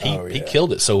 and he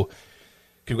killed it. So.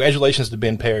 Congratulations to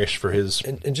Ben Parrish for his...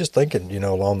 And just thinking,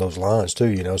 along those lines,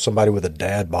 too, somebody with a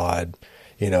dad bod,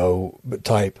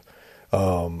 type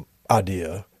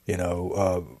idea,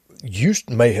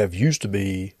 may have used to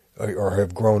be or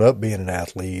have grown up being an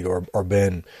athlete or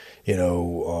been,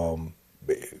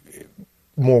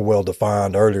 more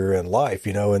well-defined earlier in life,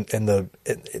 and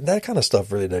that kind of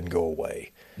stuff really doesn't go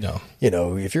away. No.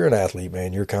 If you're an athlete,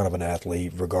 man, you're kind of an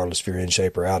athlete, regardless if you're in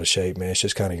shape or out of shape, man. It's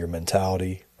just kind of your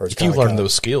mentality. Or it's if you learn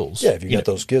those skills. Yeah, if you got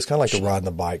those skills, kind of like the riding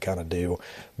the bike kind of deal.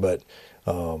 But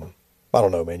I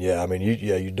don't know, man. Yeah, I mean,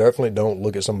 you definitely don't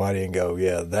look at somebody and go,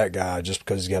 yeah, that guy, just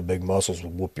because he's got big muscles,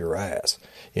 will whoop your ass.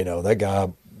 That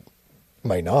guy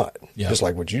may not, just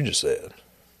like what you just said.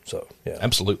 So, yeah.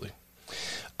 Absolutely.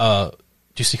 Did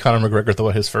you see Conor McGregor throw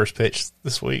out his first pitch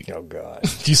this week? Oh, God.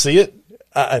 Did you see it?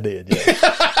 I did, yeah.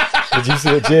 Did you see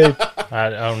it, Jay?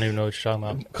 I don't even know what you're talking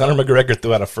about. Conor McGregor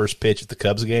threw out a first pitch at the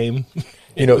Cubs game.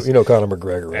 You know Conor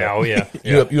McGregor, right? Oh, yeah.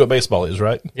 You know what baseball is,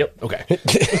 right? Yep. Okay.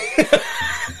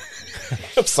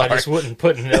 I'm sorry. I just wouldn't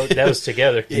put those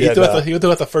together. He threw out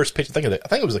the first pitch. I think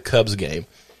it was a Cubs game,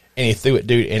 and he threw it,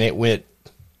 dude, and it went.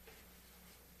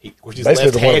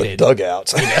 Basically, the one of the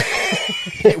dugouts.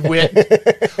 It went.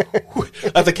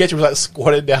 Like the catcher was like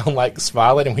squatted down, like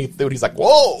smiling, and when he threw it, he's like,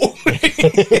 "Whoa!"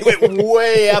 It went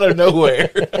way out of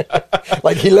nowhere.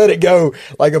 Like he let it go,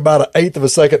 like about an eighth of a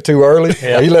second too early.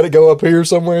 Yeah. He let it go up here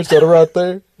somewhere instead of right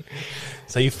there.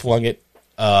 So he flung it.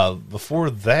 Before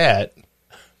that,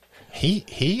 he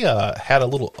had a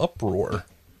little uproar.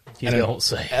 You don't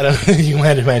say. You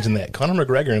had to imagine that. Conor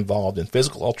McGregor involved in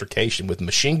physical altercation with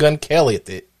Machine Gun Kelly at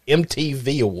the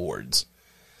MTV Awards.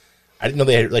 I didn't know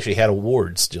they actually had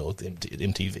awards still at the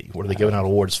MTV. What are they giving out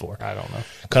awards for? I don't know.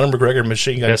 Conor McGregor and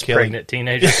Machine Gun Best Kelly. pregnant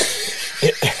teenager.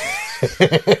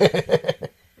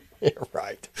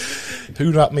 Right.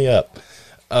 Who knocked me up?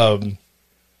 Conor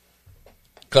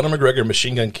McGregor and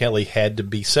Machine Gun Kelly had to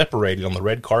be separated on the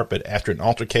red carpet after an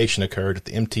altercation occurred at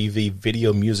the MTV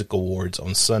Video Music Awards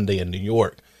on Sunday in New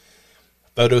York.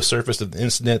 Photos surfaced of the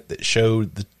incident that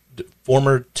showed the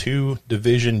former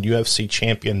two-division UFC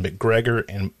champion McGregor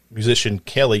and musician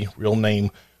Kelly, real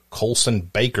name Colson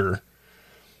Baker,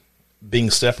 being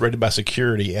separated by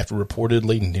security after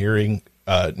reportedly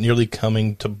nearly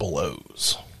coming to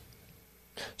blows.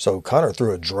 So Conor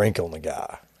threw a drink on the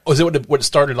guy. Oh, is that what it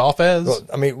started off as? Well,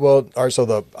 I mean, all right.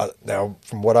 So now,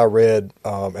 from what I read,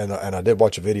 and I did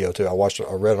watch a video too. I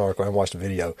read an article and watched a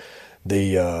video.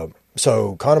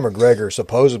 So Conor McGregor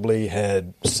supposedly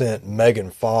had sent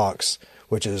Megan Fox,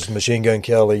 which is Machine Gun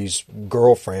Kelly's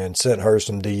girlfriend, sent her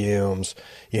some DMs,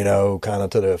 kind of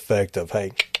to the effect of,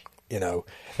 hey,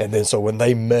 and then so when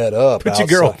they met up, put your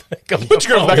girl back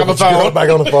on the phone. Back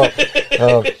on the phone.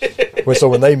 So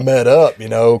when they met up,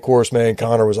 of course, man,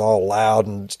 Conor was all loud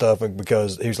and stuff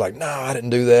because he was like, "No, I didn't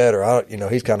do that," or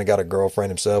he's kind of got a girlfriend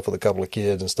himself with a couple of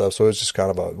kids and stuff. So it's just kind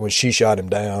of when she shot him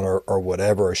down or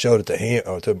whatever, or showed it to him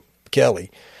or to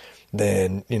Kelly,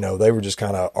 then they were just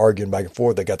kind of arguing back and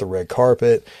forth. They got the red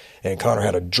carpet, and Conor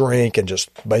had a drink and just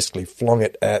basically flung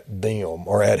it at them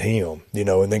or at him,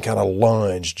 and then kind of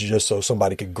lunged just so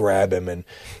somebody could grab him. And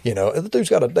the dude's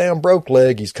got a damn broke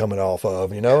leg he's coming off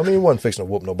of. I mean, he wasn't fixing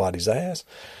to whoop nobody's ass.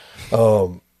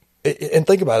 And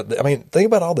think about it. I mean, think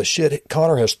about all the shit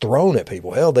Conor has thrown at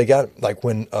people. Hell, they got like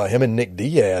when him and Nick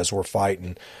Diaz were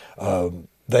fighting.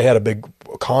 They had a big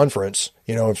conference,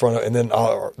 in front of, and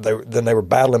then they were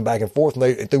battling back and forth, and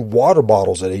they threw water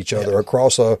bottles at each other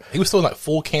across a. He was throwing like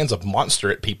full cans of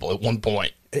Monster at people at one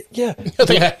point. Yeah, you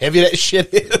think how heavy that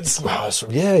shit is?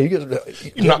 Yeah,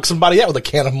 you knock somebody out with a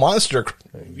can of Monster.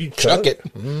 You chuck it.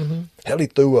 Mm-hmm. Hell, he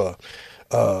threw a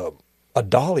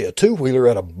dolly, a 2-wheeler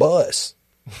at a bus,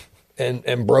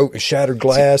 and broke, shattered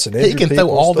glass, and he can throw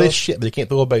all this shit, but he can't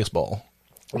throw a baseball.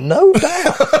 No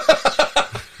doubt.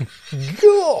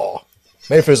 God.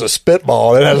 Maybe if there's a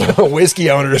spitball that has a whiskey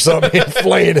on it or something, and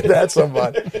flaying it at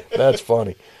somebody. That's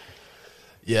funny.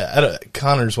 Yeah,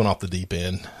 Conor's went off the deep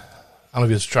end. I don't know if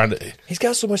he was trying to. He's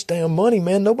got so much damn money,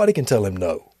 man. Nobody can tell him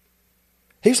no.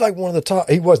 He's like one of the top.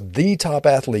 He was the top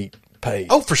athlete paid.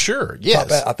 Oh, for sure.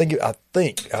 Yes. I think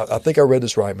I read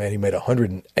this right, man. He made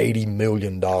 $180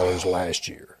 million last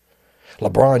year.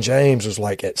 LeBron James was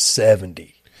like at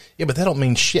 70. Yeah, but that don't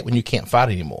mean shit when you can't fight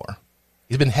anymore.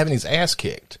 He's been having his ass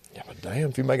kicked. Yeah, but damn,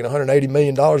 if you're making $180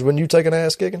 million, wouldn't you take an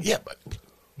ass kicking?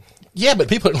 Yeah, but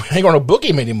people ain't going to book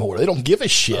him anymore. They don't give a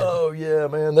shit. Oh, yeah,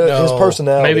 man. His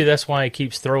personality. Maybe that's why he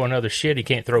keeps throwing other shit. He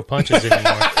can't throw punches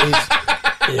anymore.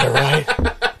 Yeah, right.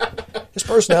 His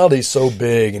personality's so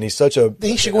big, and he's such a.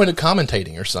 He should go into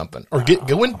commentating or something, or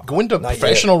go into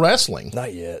professional wrestling.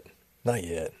 Not yet.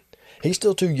 He's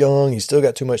still too young. He's still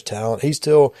got too much talent. He's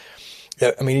still.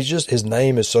 I mean, his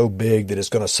name is so big that it's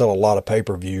going to sell a lot of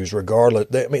pay-per-views regardless.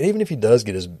 I mean, even if he does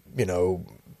get his,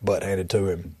 butt handed to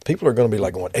him, people are going to be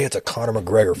like going, "Hey, it's a Conor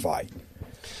McGregor fight."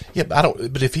 Yeah,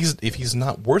 but if he's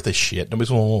not worth a shit, nobody's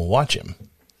going to want to watch him.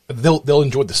 They'll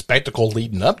enjoy the spectacle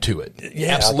leading up to it.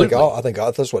 Yeah, absolutely. I think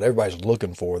that's what everybody's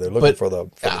looking for. They're looking for the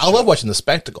I love watching the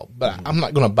spectacle, but I'm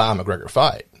not going to buy a McGregor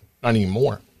fight. Not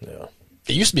anymore. Yeah.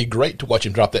 It used to be great to watch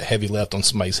him drop that heavy left on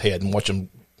somebody's head and watch him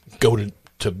go to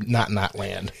not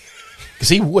land. Because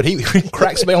he would. He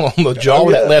cracks me on the jaw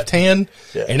with that left hand,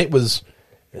 and it was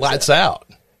lights out.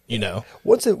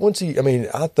 Once he,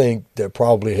 I think that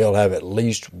probably he'll have at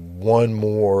least one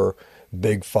more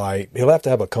big fight. He'll have to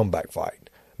have a comeback fight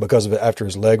because of it after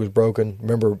his leg was broken.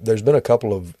 Remember, there's been a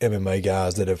couple of MMA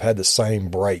guys that have had the same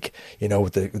break,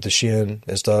 with the shin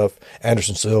and stuff.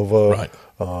 Anderson Silva, right?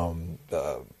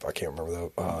 I can't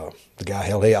remember the guy.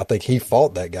 Hell, I think he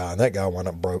fought that guy, and that guy wound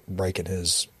up breaking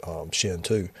his shin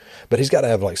too. But he's got to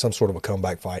have like some sort of a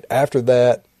comeback fight. After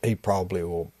that, he probably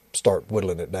will start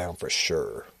whittling it down for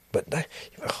sure. But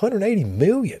 $180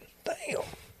 million, damn.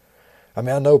 I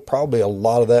mean, I know probably a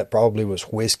lot of that probably was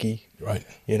whiskey, right?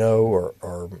 Or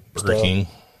Burger stuff. King.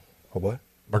 Or what?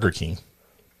 Burger King.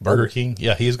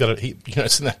 Yeah, he's got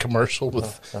it's in that commercial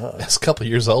with that's a couple of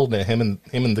years old now. Him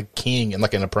and the King and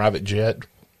like in a private jet.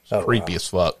 Creepy as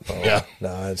fuck. Oh, yeah.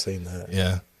 No, I hadn't seen that.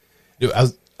 Yeah. Dude,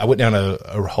 I went down a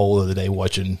hole the other day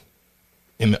watching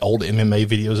old MMA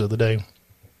videos the other day.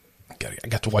 I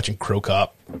got to watching Crow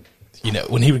Cop.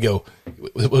 When he would go,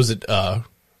 what was it?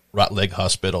 Right leg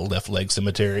hospital, left leg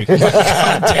cemetery. God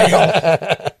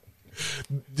damn.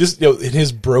 Just in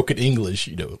his broken English,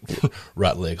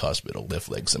 right leg hospital, left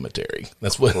leg cemetery.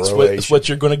 That's what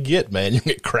you're going to get, man. You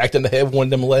get cracked in the head with one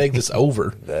of them legs. It's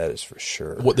over. That is for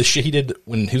sure. What the shit he did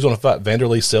when he was on a fight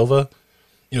Vanderlei Silva.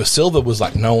 Silva was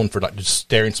like known for like just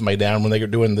staring somebody down when they were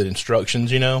doing the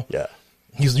instructions. Yeah.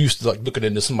 He's used to like looking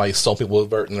into somebody, saw people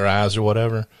averting their eyes or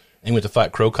whatever. And he went to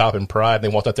fight Crow Cop in Pride. And they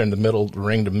walked out there in the middle of the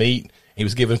ring to meet. He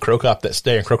was giving Crow Cop that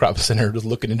stare, and Crow Cop was sitting there just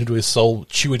looking into his soul,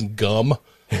 chewing gum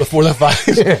before the fight.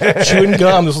 Chewing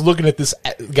gum, just looking at this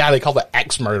guy they call the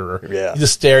axe murderer. Yeah. He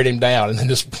just stared him down and then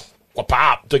just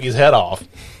pop, took his head off.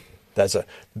 That's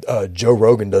Joe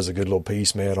Rogan does a good little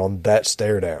piece, man, on that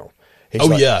stare down. He's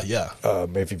Yeah.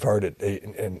 If you've heard it,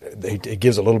 and he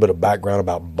gives a little bit of background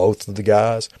about both of the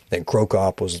guys. And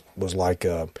Crocop was like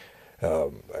a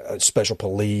special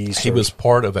police. He was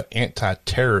part of an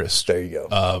anti-terrorist. There you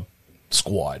go.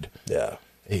 Squad. Yeah.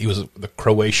 He was the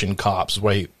Croatian cops.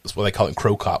 That's what they call it.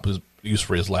 Crocop was used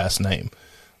for his last name.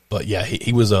 But yeah,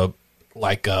 he was on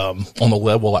the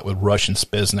level like with Russian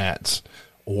Spetsnaz,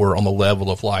 or on the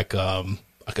level of like a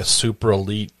super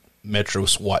elite Metro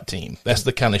SWAT team. That's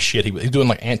the kind of shit he was doing,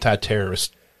 like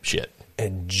anti-terrorist shit.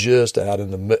 And just out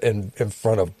in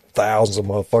front of thousands of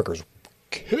motherfuckers,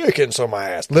 kicking some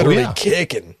ass, literally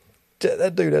kicking.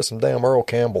 That dude has some damn Earl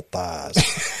Campbell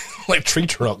thighs, like tree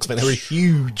trunks, man. They were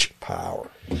huge. Power.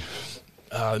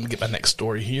 Let me get my next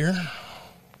story here.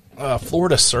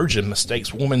 Florida surgeon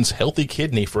mistakes woman's healthy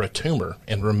kidney for a tumor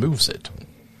and removes it.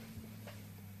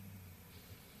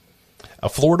 A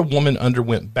Florida woman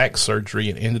underwent back surgery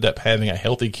and ended up having a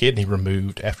healthy kidney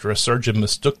removed after a surgeon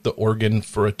mistook the organ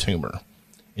for a tumor.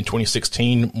 In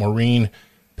 2016, Maureen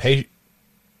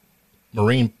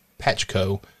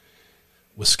Pachko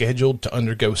was scheduled to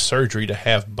undergo surgery to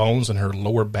have bones in her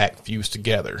lower back fused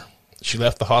together. She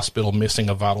left the hospital missing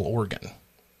a vital organ.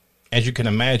 As you can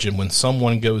imagine, when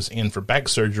someone goes in for back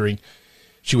surgery,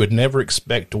 she would never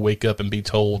expect to wake up and be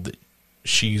told that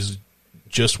she's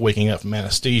just waking up from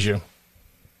anesthesia,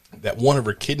 that one of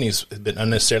her kidneys had been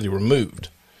unnecessarily removed.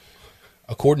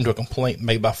 According to a complaint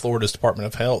made by Florida's Department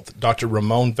of Health, Dr.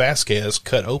 Ramon Vasquez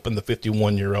cut open the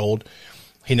 51-year-old.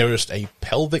 He noticed a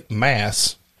pelvic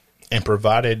mass and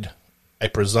provided a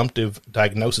presumptive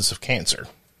diagnosis of cancer.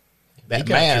 That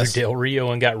he mass... got Del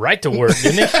Rio and got right to work,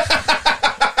 didn't he?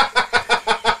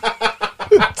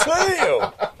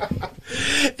 Damn!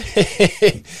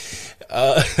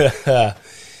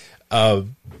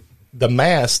 The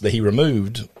mass that he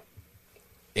removed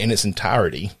in its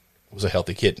entirety was a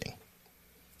healthy kidney.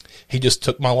 He just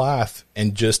took my life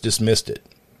and just dismissed it,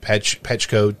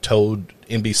 Pachko told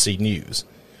NBC News.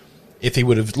 If he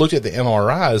would have looked at the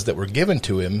MRIs that were given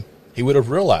to him, he would have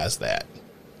realized that.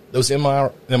 Those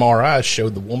MRIs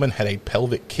showed the woman had a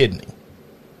pelvic kidney.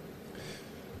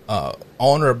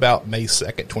 On or about May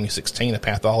 2nd, 2016, a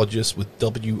pathologist with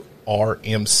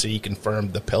WRMC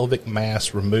confirmed the pelvic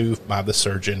mass removed by the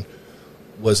surgeon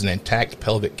was an intact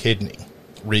pelvic kidney,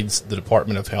 reads the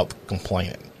Department of Health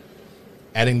complaint.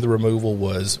 Adding the removal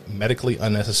was medically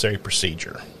unnecessary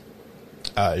procedure.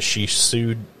 She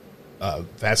sued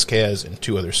Vasquez and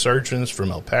two other surgeons for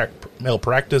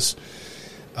malpractice.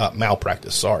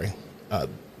 The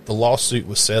lawsuit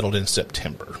was settled in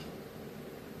September.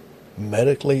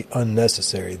 Medically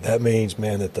unnecessary. That means,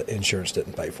 man, that the insurance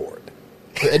didn't pay for it.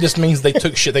 It just means they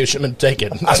took shit they shouldn't have taken.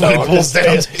 That's what it boils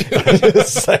down to. I'm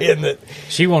just saying that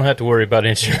She won't have to worry about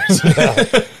insurance.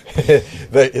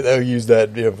 they'll use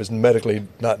that if it's medically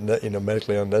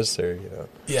medically unnecessary.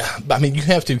 Yeah, but I mean, you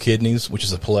have two kidneys, which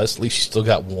is a plus. At least you still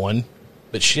got one.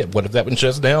 But shit, what if that one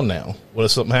shuts down now? What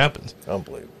if something happens?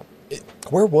 Unbelievable.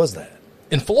 Where was that?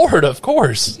 In Florida, of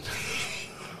course.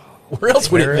 Where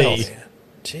else would it be?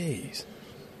 Jeez.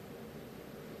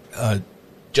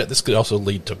 This could also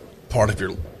lead to part of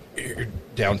your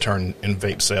downturn in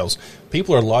vape sales.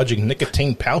 People are lodging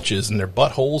nicotine pouches in their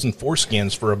buttholes and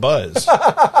foreskins for a buzz.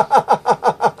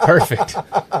 Perfect.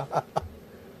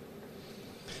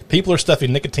 People are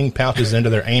stuffing nicotine pouches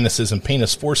into their anuses and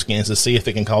penis foreskins to see if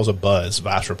it can cause a buzz,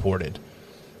 Vice reported.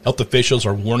 Health officials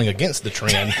are warning against the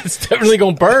trend. It's definitely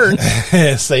going to burn.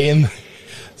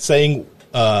 saying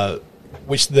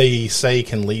which they say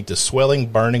can lead to swelling,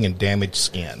 burning, and damaged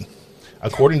skin.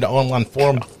 According to online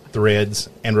forum threads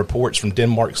and reports from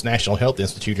Denmark's National Health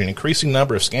Institute, an increasing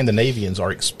number of Scandinavians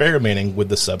are experimenting with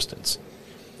the substance.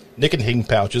 Nicotine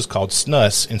pouches, called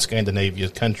snus in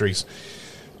Scandinavian countries,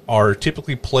 are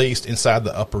typically placed inside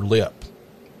the upper lip.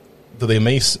 Though they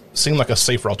may seem like a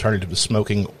safer alternative to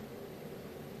smoking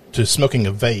a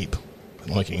vape,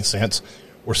 doesn't make any sense,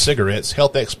 or cigarettes,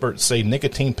 health experts say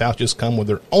nicotine pouches come with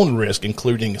their own risk,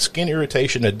 including skin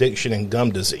irritation, addiction, and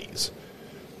gum disease.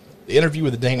 The interview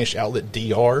with the Danish outlet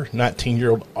DR,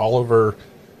 19-year-old Oliver,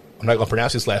 I'm not going to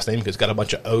pronounce his last name because it's got a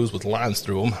bunch of O's with lines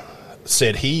through them,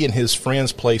 said he and his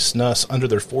friends placed snus under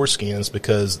their foreskins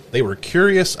because they were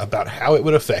curious about how it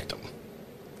would affect them.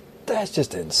 That's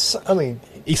just insane. I mean,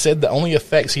 he said the only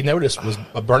effects he noticed was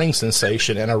a burning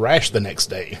sensation and a rash the next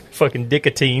day. Fucking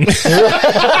nicotine.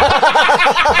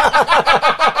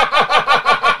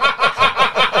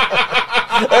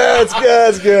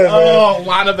 That's good, man. Oh,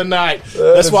 line of the night.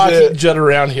 That's why I keep Judd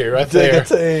around here, right there.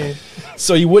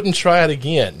 So you wouldn't try it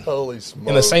again. Holy smokes.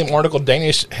 In the same article,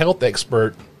 Danish health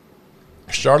expert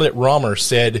Charlotte Romer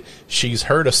said she's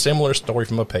heard a similar story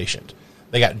from a patient.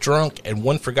 They got drunk and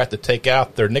one forgot to take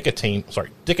out their nicotine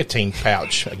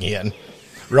pouch again.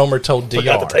 Romer told DR.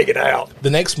 Forgot to take it out. The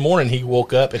next morning he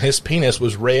woke up and his penis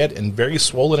was red and very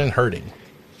swollen and hurting.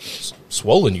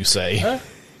 Swollen, you say? Huh?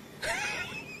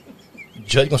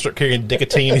 Judd, you gonna start carrying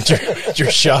nicotine at your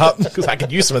shop? Because I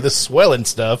could use some of this swelling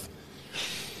stuff.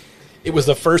 It was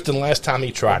the first and last time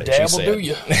he tried it, she said. Do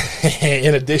you?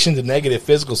 In addition to negative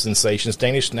physical sensations,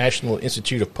 Danish National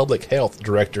Institute of Public Health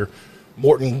Director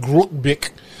Morten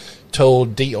Grubik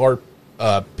told DR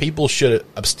people should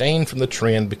abstain from the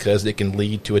trend because it can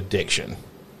lead to addiction.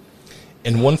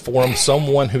 In one forum,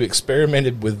 someone who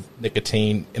experimented with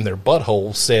nicotine in their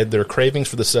butthole said their cravings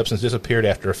for the substance disappeared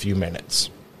after a few minutes.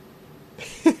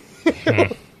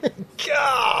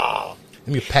 God. Let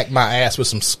me pack my ass with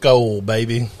some Skull,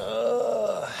 baby.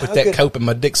 Put that cope in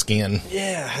my dick skin.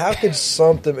 Yeah, how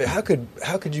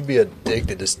could you be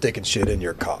addicted to sticking shit in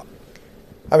your cock?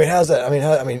 I mean, how's that?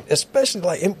 I mean, especially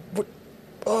like,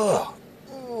 oh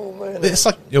man. It's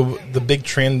like the big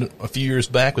trend a few years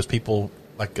back was people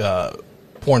like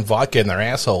pouring vodka in their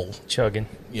asshole, Chugging.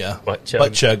 yeah, Butt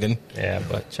chugging. Yeah,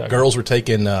 butt chugging. Girls were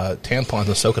taking tampons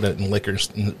and soaking it in liquors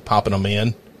and popping them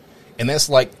in, and that's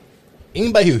like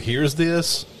anybody who hears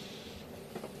this.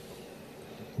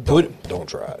 Don't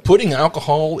try it. Putting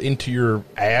alcohol into your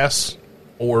ass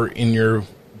or in your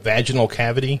vaginal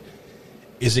cavity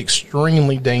is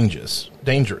extremely dangerous.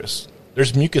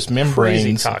 There's mucous membranes.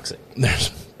 Crazy toxic. There's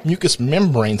mucous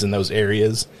membranes in those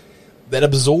areas that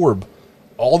absorb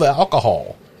all the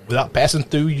alcohol without passing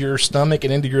through your stomach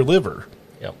and into your liver.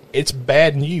 Yep. It's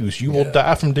bad news. You will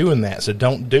die from doing that, so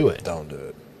don't do it. Don't do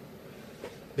it.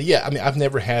 But yeah, I mean, I've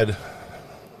never had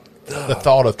the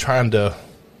thought of trying to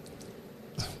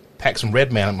pack some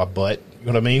Red Man in my butt. You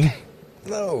know what I mean?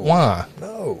 No. Why?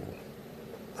 No.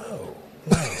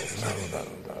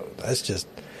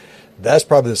 That's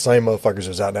probably the same motherfuckers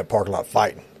that's out in that parking lot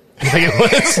fighting.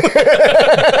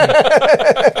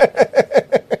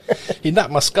 He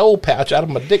knocked my skull pouch out of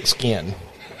my dick skin.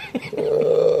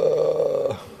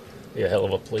 Yeah, hell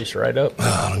of a police write-up.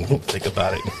 I don't even think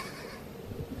about it.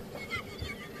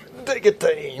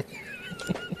 Nicotine.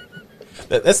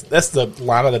 That's the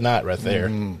line of the night right there.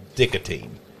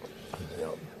 Nicotine.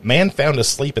 Man found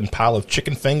asleep in pile of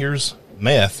chicken fingers,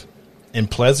 meth, in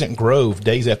Pleasant Grove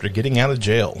days after getting out of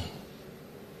jail.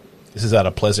 This is out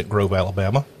of Pleasant Grove,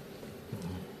 Alabama.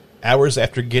 Hours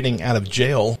after getting out of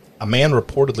jail, a man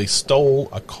reportedly stole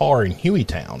a car in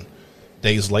Hueytown.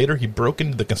 Days later, he broke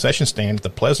into the concession stand at the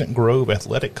Pleasant Grove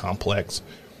Athletic Complex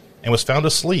and was found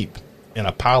asleep in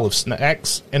a pile of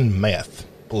snacks and meth,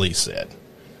 police said.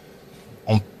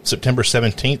 On September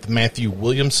 17th, Matthew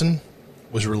Williamson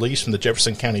was released from the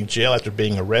Jefferson County Jail after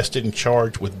being arrested and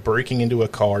charged with breaking into a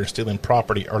car and stealing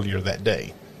property earlier that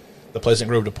day. The Pleasant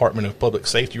Grove Department of Public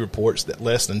Safety reports that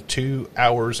less than 2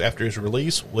 hours after his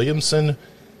release, Williamson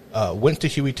went to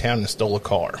Hueytown and stole a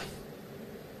car.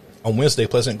 On Wednesday,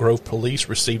 Pleasant Grove police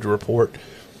received a report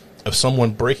of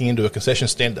someone breaking into a concession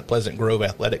stand at the Pleasant Grove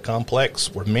Athletic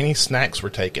Complex where many snacks were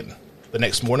taken. The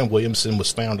next morning, Williamson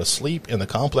was found asleep in the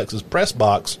complex's press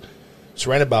box,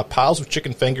 surrounded by piles of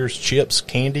chicken fingers, chips,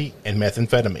 candy, and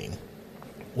methamphetamine.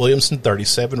 Williamson,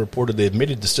 37, reportedly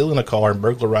admitted to stealing a car and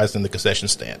burglarizing the concession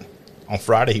stand. On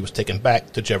Friday, he was taken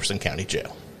back to Jefferson County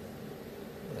Jail.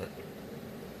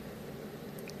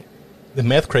 The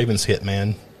meth cravings hit,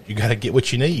 man. You got to get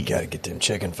what you need. You got to get them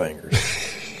chicken fingers.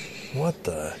 What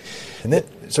the? And then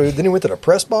he went to the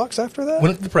press box after that?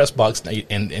 Went to the press box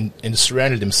and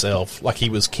surrounded himself like he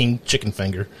was King Chicken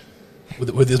Finger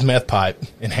with his meth pipe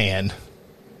in hand.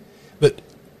 But,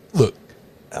 look.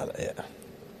 Yeah.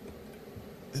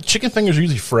 Chicken fingers are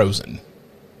usually frozen.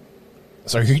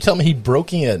 So are you telling me he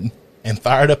broke in and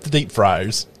fired up the deep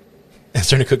fryers and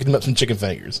started cooking them up some chicken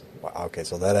fingers? Wow, okay,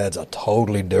 so that adds a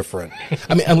totally different...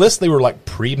 I mean, unless they were like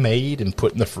pre-made and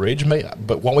put in the fridge,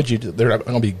 but why would you do? They're not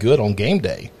going to be good on game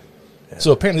day. Yeah.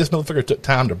 So apparently this motherfucker took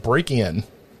time to break in,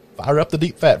 fire up the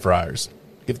deep fat fryers,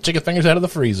 get the chicken fingers out of the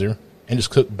freezer, and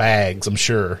just cook bags, I'm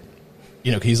sure.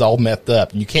 You know, 'cause he's all methed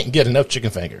up, and you can't get enough chicken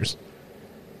fingers.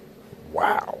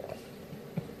 Wow.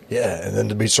 Yeah, and then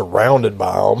to be surrounded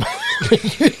by them,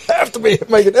 you have to be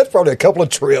making. That's probably a couple of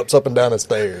trips up and down the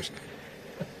stairs.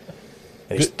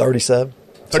 And he's 37.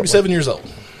 37 years old.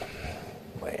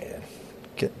 Man,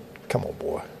 come on,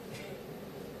 boy.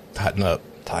 Tighten up.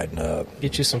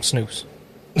 Get you some snooze.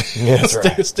 Yeah, that's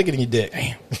right. Stick it in your dick.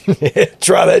 Damn. Yeah,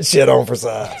 try that shit on for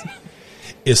size.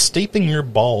 Is steeping your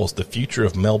balls the future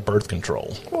of male birth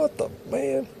control? What the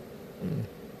man?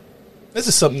 This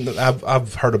is something that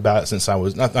I've heard about since I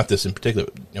was not this in particular.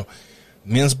 You know,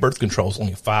 Men's birth control is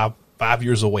only five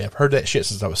years away. I've heard that shit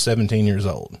since I was 17 years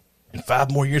old. In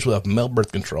 5 more years, we'll have male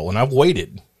birth control. And I've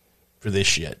waited for this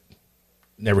shit.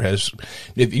 Never has.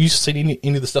 Have you seen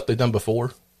any of the stuff they've done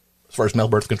before as far as male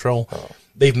birth control? Oh.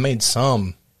 They've made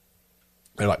some,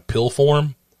 they're like pill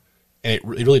form, and it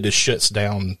really just shuts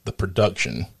down the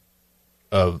production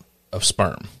of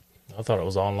sperm. I thought it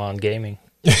was online gaming.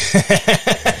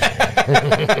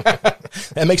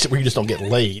 That makes it where you just don't get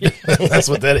laid. That's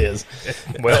what that is.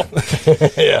 Well,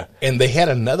 yeah. And they had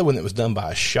another one that was done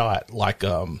by a shot, like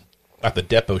the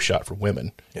depot shot for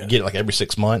women. Yeah. You get it like every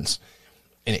 6 months,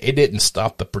 and it didn't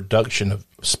stop the production of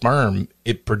sperm.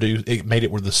 It made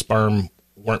it where the sperm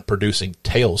weren't producing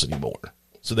tails anymore,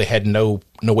 so they had no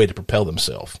way to propel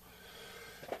themselves.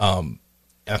 And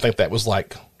I think that was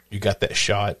like you got that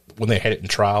shot when they had it in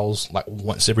trials, like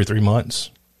once every 3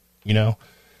 months. You know,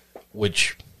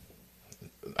 which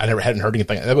I hadn't heard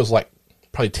anything. That was like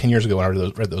probably 10 years ago when I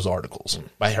read those articles.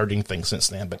 I hadn't heard anything since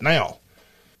then. But now,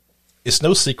 it's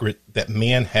no secret that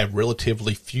men have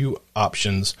relatively few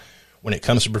options when it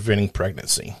comes to preventing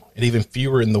pregnancy, and even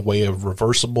fewer in the way of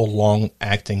reversible,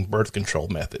 long-acting birth control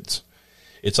methods.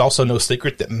 It's also no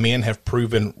secret that men have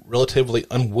proven relatively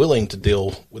unwilling to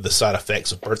deal with the side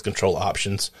effects of birth control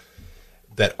options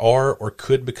that are or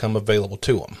could become available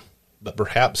to them. But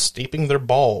perhaps steeping their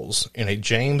balls in a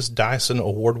James Dyson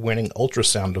award-winning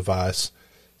ultrasound device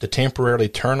to temporarily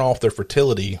turn off their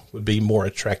fertility would be a more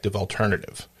attractive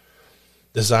alternative.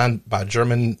 Designed by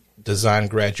German design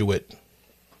graduate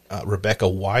Rebecca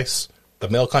Weiss, the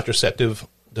male contraceptive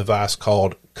device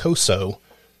called COSO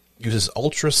uses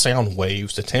ultrasound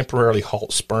waves to temporarily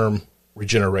halt sperm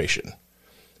regeneration.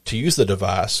 To use the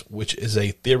device, which is a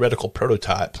theoretical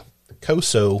prototype,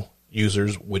 COSO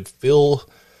users would fill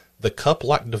the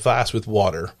cup-like device with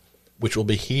water, which will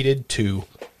be heated to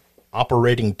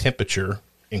operating temperature,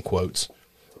 in quotes,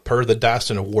 per the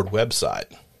Dyson Award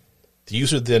website. The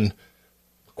user then,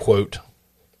 quote,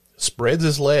 spreads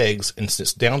his legs and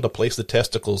sits down to place the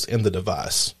testicles in the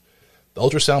device. The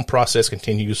ultrasound process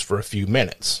continues for a few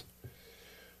minutes.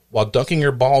 While dunking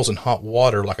your balls in hot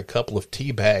water like a couple of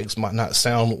tea bags might not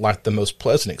sound like the most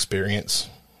pleasant experience,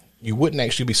 you wouldn't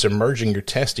actually be submerging your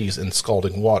testes in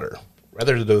scalding water.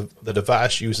 Rather, the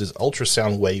device uses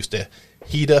ultrasound waves to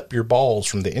heat up your balls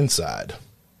from the inside.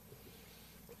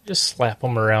 Just slap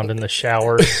them around in the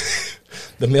shower.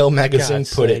 The Mail magazine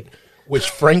put it, which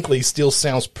frankly still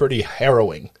sounds pretty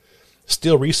harrowing.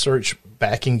 Still, research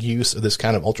backing use of this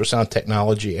kind of ultrasound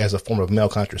technology as a form of male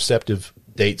contraceptive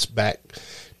dates back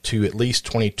to at least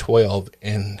 2012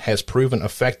 and has proven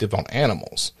effective on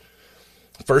animals.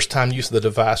 First-time use of the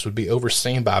device would be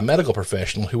overseen by a medical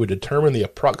professional who would determine the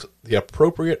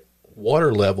appropriate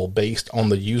water level based on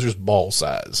the user's ball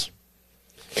size.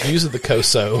 Use of the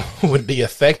COSO would be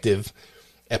effective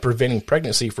at preventing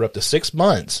pregnancy for up to 6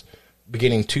 months,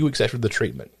 beginning 2 weeks after the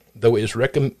treatment, though it's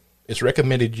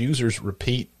recommended users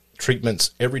repeat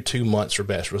treatments every 2 months for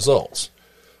best results.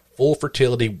 Full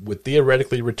fertility would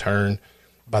theoretically return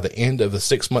by the end of the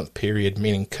 6-month period,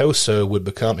 meaning COSO would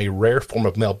become a rare form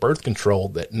of male birth control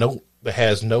that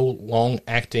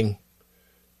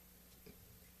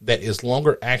is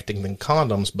longer acting than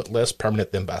condoms, but less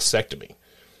permanent than vasectomy.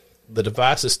 The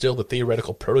device is still the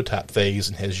theoretical prototype phase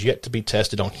and has yet to be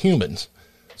tested on humans,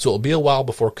 so it'll be a while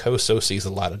before COSO sees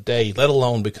the light of day, let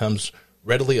alone becomes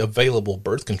readily available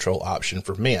birth control option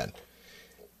for men,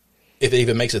 if it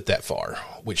even makes it that far,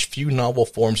 which few novel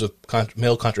forms of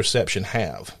male contraception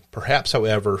have. Perhaps,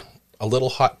 however, a little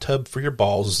hot tub for your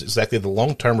balls is exactly the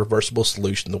long-term reversible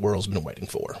solution the world's been waiting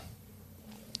for.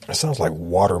 It sounds like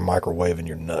water microwaving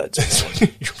your nuts.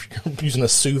 You're using a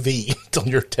sous vide on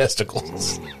your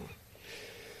testicles.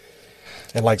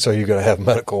 And so you're going to have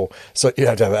medical, so you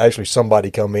have to have actually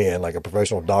somebody come in, like a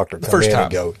professional doctor come in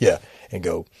and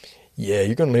go, yeah,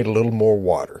 you're going to need a little more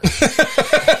water.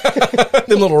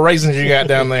 Them little raisins you got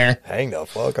down there. Hang the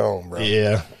fuck on, bro.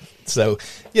 Yeah. So,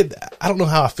 yeah, I don't know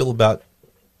how I feel about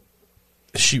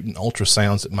shooting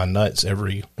ultrasounds at my nuts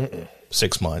every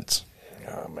 6 months.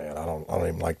 Oh man, I don't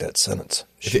even like that sentence.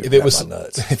 If it was some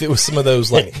of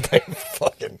those like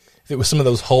if it was some of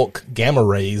those Hulk gamma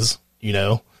rays, you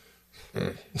know,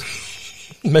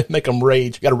 make them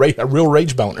rage. You got a real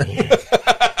rage boner.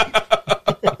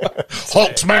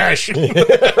 Hulk smash.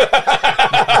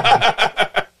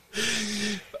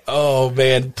 Oh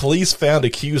man, police found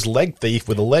accused leg thief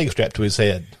with a leg strapped to his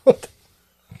head. Out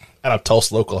of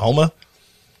Tulsa, Oklahoma.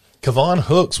 Kevon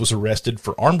Hooks was arrested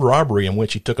for armed robbery in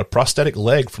which he took a prosthetic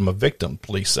leg from a victim,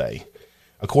 police say.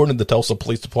 According to the Tulsa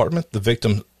Police Department, the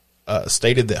victim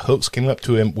stated that Hooks came up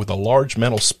to him with a large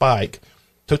metal spike,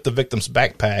 took the victim's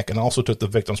backpack, and also took the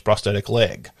victim's prosthetic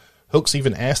leg. Hooks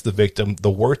even asked the victim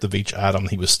the worth of each item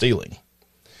he was stealing.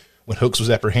 When Hooks was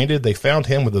apprehended, they found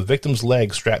him with the victim's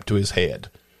leg strapped to his head.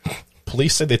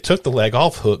 Police said they took the leg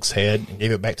off Hook's head and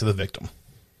gave it back to the victim.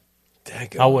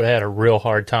 I would have had a real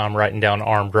hard time writing down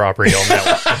armed robbery on that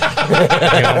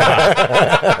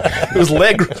one. It was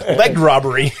leg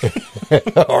robbery.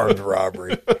 Armed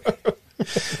robbery.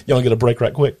 You want to get a break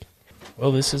right quick?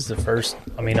 Well, this is the first,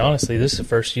 honestly, this is the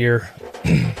first year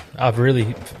I've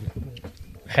really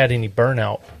had any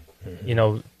burnout,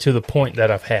 to the point that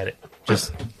I've had it.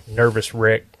 Just nervous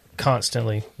wreck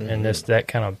constantly and that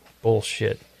kind of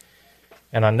bullshit.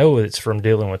 And I know it's from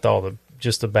dealing with all the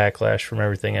backlash from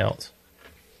everything else,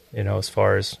 as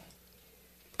far as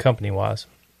company-wise.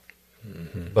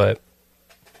 But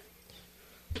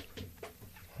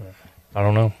I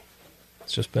don't know.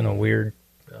 It's just been a weird,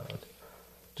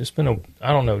 just a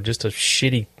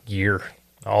shitty year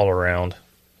all around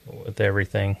with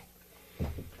everything.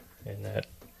 And that.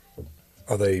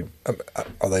 Are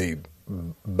they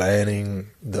banning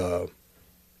the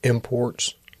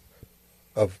imports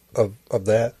of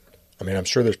that? I mean, I'm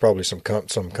sure there's probably some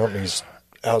companies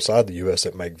outside the U.S.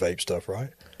 that make vape stuff, right?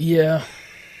 Yeah.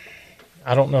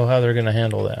 I don't know how they're going to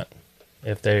handle that.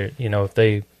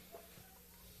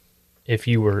 If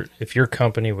your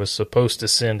company was supposed to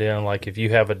send in, like if you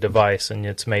have a device and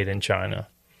it's made in China,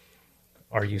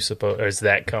 is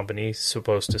that company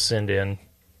supposed to send in,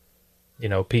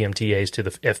 PMTAs to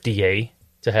the FDA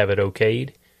to have it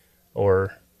okayed?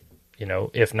 Or,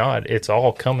 if not, it's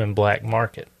all coming black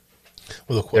market.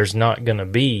 Well, there's not going to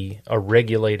be a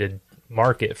regulated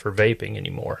market for vaping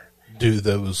anymore. Do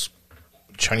those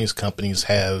Chinese companies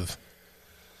have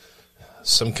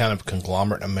some kind of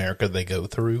conglomerate in America they go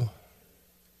through?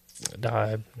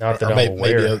 Not that I'm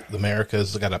aware. Maybe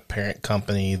America's got a parent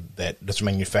company that does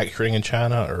manufacturing in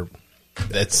China, or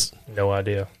that's no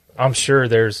idea. I'm sure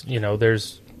there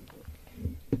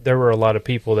were a lot of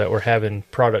people that were having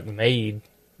product made,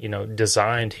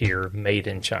 designed here, made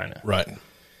in China, right?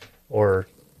 Or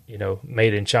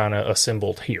made in China,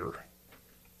 assembled here.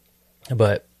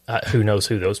 But who knows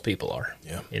who those people are?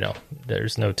 Yeah,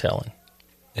 there's no telling.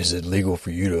 Is it legal for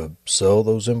you to sell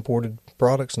those imported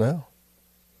products now?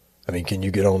 I mean, can you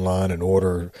get online and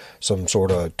order some sort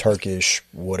of Turkish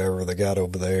whatever they got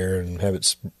over there and have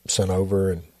it sent over,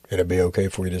 and it'd be okay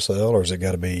for you to sell, or has it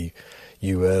got to be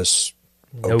U.S.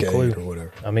 No clue. Or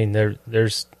whatever? I mean,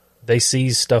 they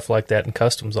seize stuff like that in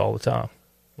customs all the time.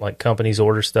 Like companies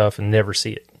order stuff and never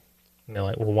see it. And they're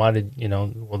like, well, why did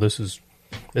this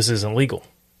isn't legal,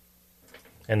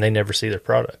 and they never see their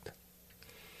product.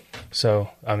 So,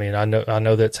 I mean, I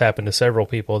know that's happened to several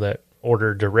people that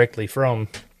order directly from,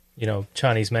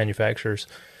 Chinese manufacturers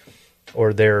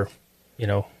or their,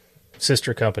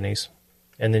 sister companies,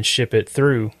 and then ship it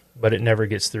through, but it never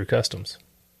gets through customs.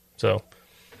 So,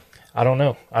 I don't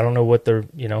know. I don't know what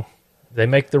they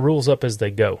make the rules up as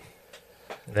they go.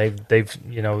 They've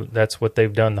that's what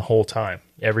they've done the whole time.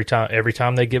 Every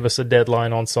time they give us a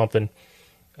deadline on something,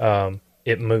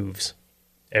 it moves.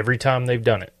 Every time they've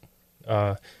done it.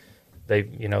 They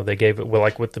gave it,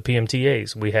 like with the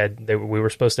PMTAs, we were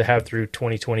supposed to have through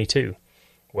 2022.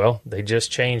 Well, they just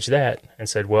changed that and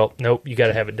said, well, nope, you got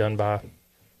to have it done by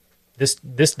this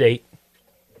date.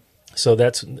 So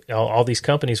that's all these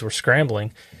companies were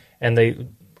scrambling, and the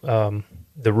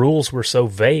rules were so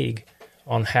vague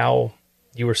on how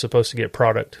you were supposed to get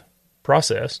product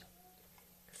processed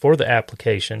for the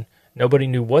application. Nobody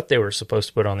knew what they were supposed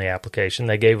to put on the application.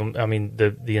 They gave them,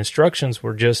 the instructions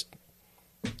were just,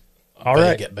 all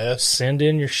right, get best. Send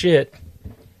in your shit.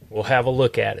 We'll have a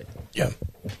look at it. Yeah.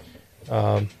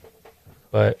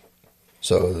 But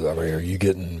so, are you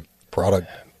getting product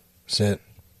sent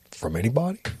from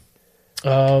anybody?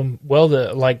 Well,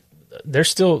 there's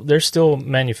still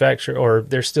manufacturer, or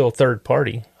there's still third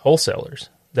party wholesalers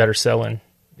that are selling,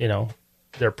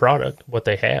 their product, what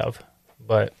they have.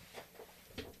 But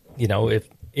if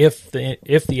the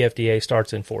FDA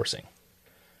starts enforcing,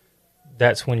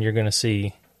 that's when you're going to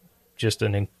see just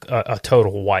a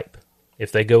total wipe.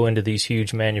 If they go into these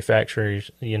huge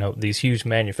manufacturers,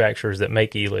 that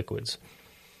make e-liquids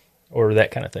or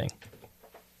that kind of thing,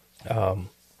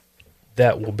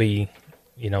 that will be,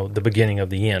 the beginning of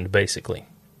the end, basically.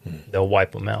 They'll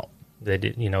wipe them out. They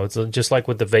did, it's just like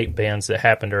with the vape bans that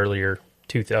happened earlier,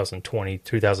 2020,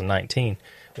 2019,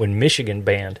 when Michigan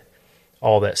banned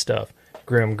all that stuff.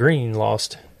 Graham Greene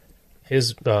lost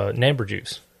his Namber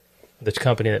Juice, the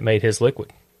company that made his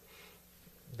liquid.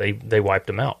 They wiped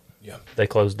them out. Yeah, they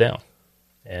closed down,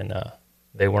 and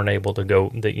they weren't able to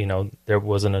go. There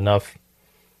wasn't enough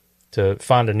to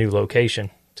find a new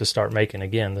location to start making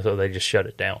again, so they just shut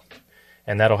it down.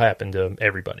 And that'll happen to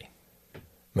everybody.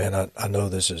 Man, I know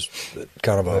this is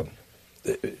kind of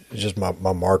just my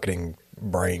marketing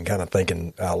brain kind of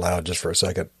thinking out loud just for a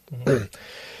second. Mm-hmm.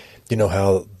 You know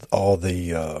how all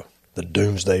the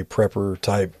doomsday prepper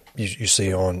type you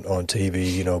see on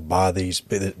TV, you know, buy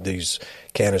these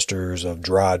canisters of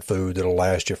dried food that'll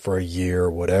last you for a year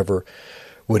or whatever.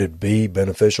 Would it be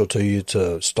beneficial to you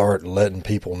to start letting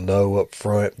people know up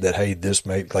front that, hey, this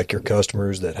may, like your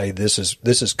customers, that, hey, this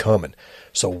is coming.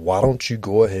 So why don't you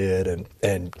go ahead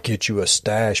and get you a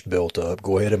stash built up?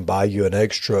 Go ahead and buy you an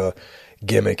extra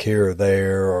gimmick here or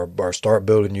there, or start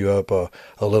building you up a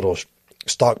little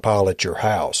stockpile at your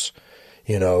house,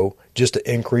 you know, just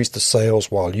to increase the sales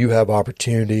while you have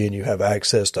opportunity and you have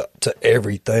access to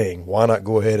everything. Why not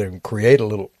go ahead and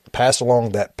pass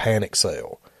along that panic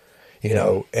sale? You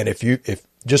know, and if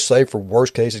just say for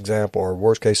worst case example or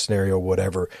worst case scenario,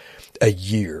 whatever, a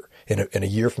year, in a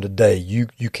year from today, you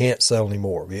can't sell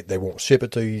anymore. They won't ship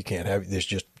it to you. You can't have this.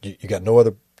 Just you got no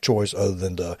other choice other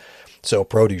than to sell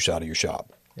produce out of your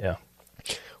shop. Yeah.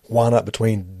 Why not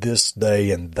between this day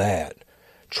and that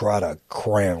try to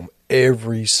cram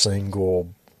every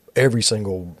single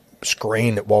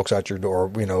screen that walks out your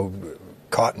door, you know,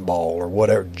 cotton ball or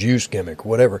whatever, juice gimmick,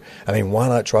 whatever. I mean, why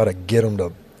not try to get them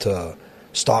to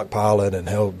stockpile it and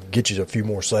help get you a few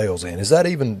more sales in? Is that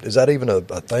even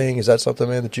a thing? Is that something,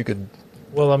 man, that you could?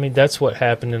 Well, I mean, that's what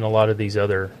happened in a lot of these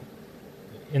in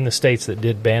the states that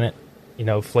did ban it. You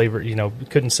know, flavored. You know,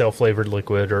 couldn't sell flavored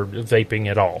liquid or vaping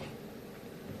at all.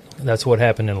 That's what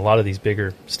happened in a lot of these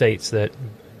bigger states that,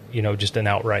 you know, just an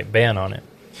outright ban on it.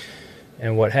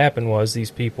 And what happened was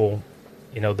these people,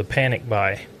 you know, the panic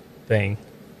buy thing.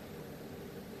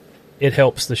 It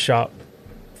helps the shop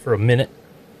for a minute.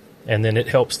 And then it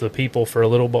helps the people for a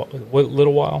little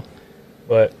while,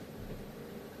 but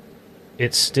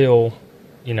it's still,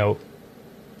 you know,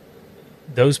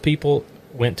 those people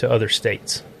went to other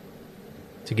states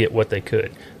to get what they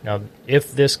could. Now,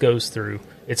 if this goes through,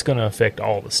 it's going to affect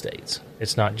all the states.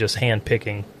 It's not just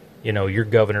hand-picking, you know, your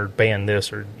governor banned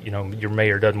this, or, you know, your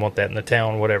mayor doesn't want that in the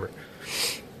town, whatever.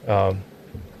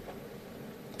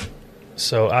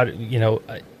 So,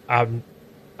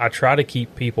 I try to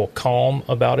keep people calm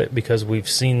about it because we've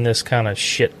seen this kind of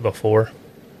shit before.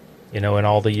 You know, in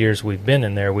all the years we've been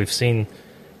in there, we've seen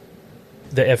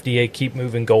the FDA keep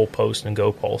moving goalpost and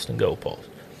goalpost and goalpost.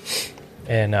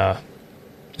 And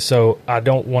so I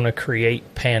don't want to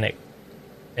create panic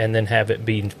and then have it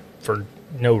be for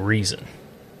no reason.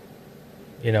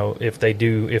 You know, if the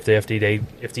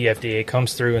FDA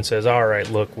comes through and says, all right,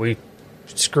 look, we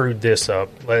screwed this up,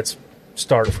 let's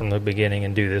start from the beginning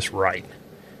and do this right.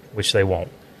 Which they won't.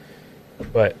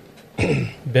 But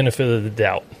benefit of the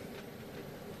doubt.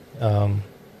 You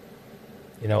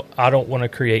know, I don't want to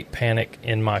create panic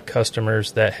in my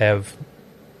customers that have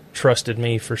trusted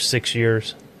me for 6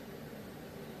 years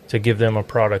to give them a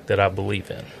product that I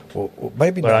believe in. Well,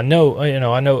 maybe but not.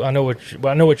 I know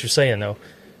what you're saying though,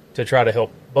 to try to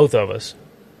help both of us.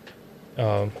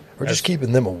 Or just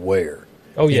keeping them aware.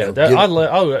 Oh yeah,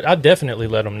 I definitely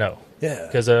let them know. Yeah,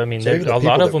 because I mean, so a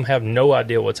lot of them have no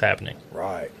idea what's happening.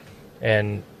 Right.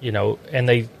 And you know, and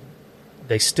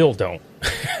they still don't.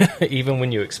 Even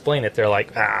when you explain it, they're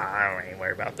like, I don't even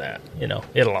worry about that. You know,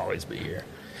 it'll always be here.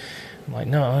 I'm like,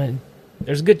 no,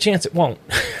 there's a good chance it won't.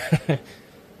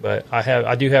 But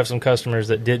I do have some customers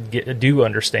that do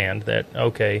understand that.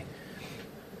 Okay.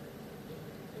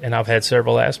 And I've had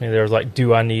several ask me. They're like,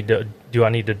 do I need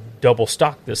to double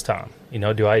stock this time? You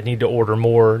know, do I need to order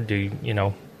more?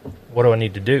 What do I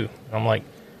need to do? And I'm like,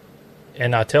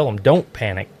 and I tell them, don't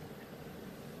panic.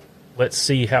 Let's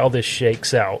see how this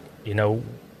shakes out. You know,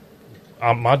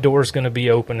 my door's going to be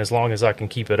open as long as I can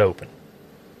keep it open.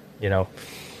 You know,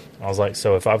 I was like,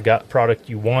 so if I've got product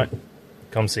you want,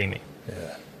 come see me.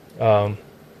 Yeah.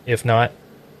 If not,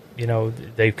 you know,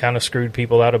 they've kind of screwed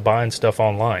people out of buying stuff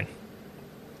online.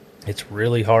 It's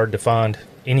really hard to find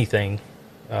anything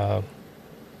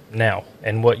now.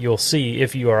 And what you'll see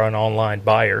if you are an online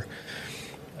buyer,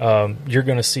 you're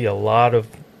going to see a lot of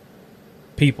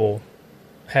people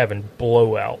having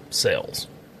blowout sales,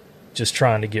 just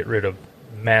trying to get rid of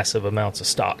massive amounts of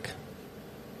stock.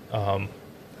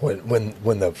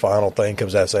 When the final thing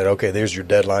comes out saying, okay, there's your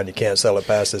deadline, you can't sell it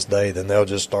past this day, then they'll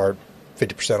just start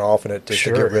 50% off in it to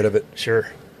get rid of it. Sure.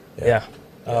 Yeah.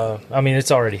 I mean,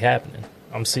 it's already happening.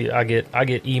 I get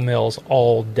emails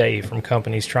all day from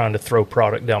companies trying to throw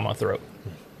product down my throat,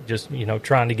 just, you know,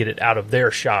 trying to get it out of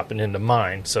their shop and into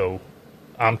mine. So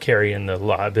I'm carrying the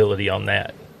liability on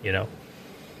that, you know.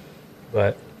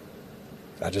 But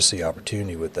I just see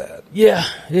opportunity with that. Yeah,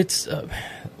 it's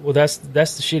well, that's the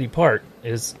shitty part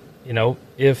is,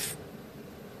 if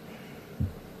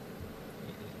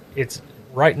it's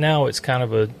right now, it's kind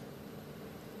of a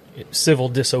civil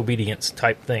disobedience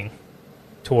type thing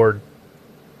toward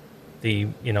the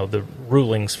the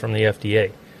rulings from the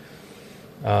FDA.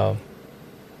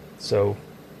 So,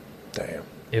 Damn.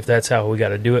 if that's how we got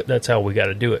to do it, that's how we got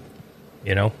to do it.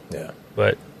 Yeah.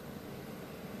 But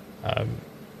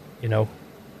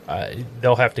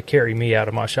they'll have to carry me out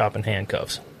of my shop in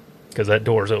handcuffs because that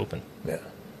door's open. Yeah.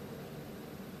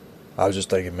 I was just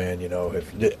thinking, man,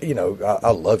 if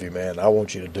I love you, man. I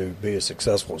want you to be as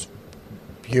successful as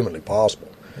humanly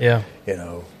possible. Yeah.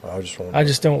 I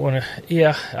just don't want to.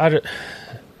 Yeah.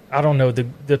 I don't know.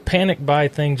 The panic buy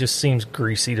thing just seems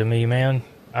greasy to me, man.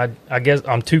 I guess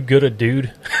I'm too good a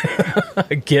dude.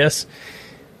 I guess.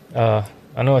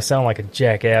 I know I sound like a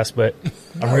jackass, but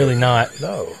I'm really not.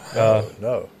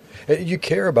 No. You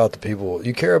care about the people.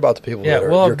 You care about the people. Yeah. That are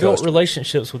Well, your I've built customers.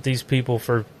 relationships with these people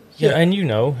for. Yeah, and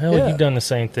hell, you've done the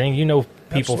same thing. You know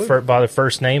people by their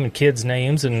first name and kids'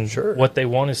 names and what they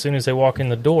want as soon as they walk in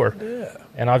the door. Yeah.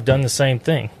 And I've done the same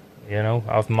thing.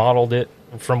 I've modeled it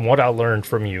from what I learned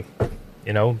from you,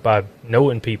 by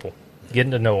knowing people,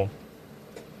 getting to know them.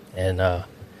 And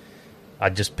I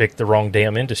just picked the wrong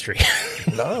damn industry.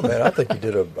 No, man, I think you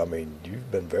did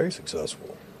you've been very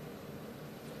successful.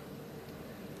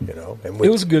 And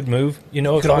it was a good move.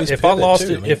 If I lost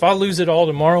it, if I lose it all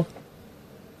tomorrow,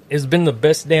 it's been the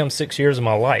best damn 6 years of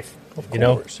my life. Of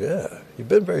course, yeah. You've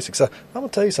been very successful. I'm going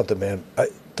to tell you something, man.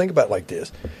 Think about it like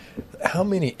this. How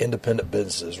many independent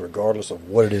businesses, regardless of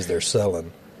what it is they're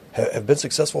selling, have been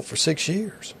successful for 6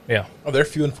 years? Yeah. Oh, they're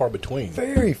few and far between.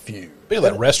 Very few. Big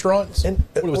like restaurants.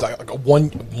 What was like a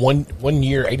one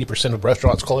year, 80% of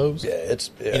restaurants closed? Yeah, it's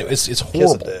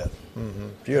horrible. Mm-hmm.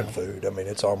 If you're in food,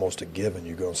 it's almost a given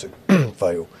you're going to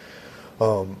fail.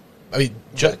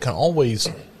 Jut can always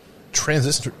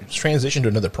transition to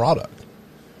another product.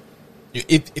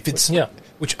 If it's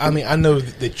which I know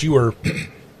that you are,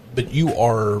 but you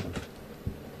are.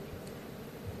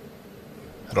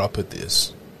 How do I put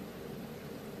this?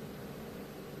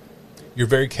 You're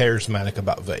very charismatic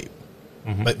about vape,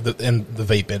 and the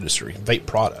vape industry, vape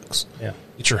products. Yeah,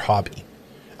 it's your hobby.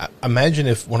 Imagine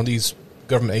if one of these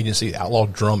government agencies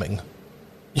outlawed drumming.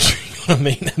 You know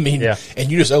what I mean? Yeah.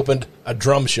 And you just opened a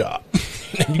drum shop,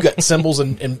 and you got cymbals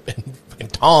and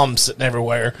toms sitting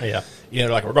everywhere. Yeah.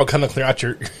 Like we're going to come and clear out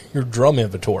your drum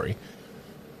inventory.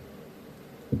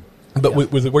 But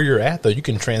with where you're at, though, you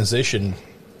can transition.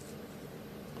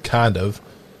 Kind of,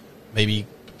 maybe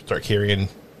start carrying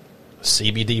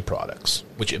CBD products,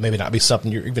 which it may not be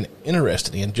something you're even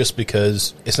interested in, just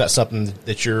because it's not something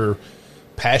that you're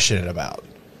passionate about.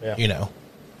 Yeah.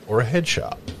 Or a head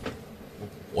shop,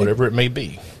 whatever it may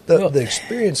be. The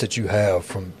experience that you have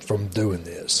from doing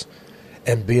this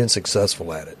and being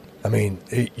successful at it.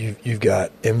 You've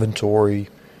got inventory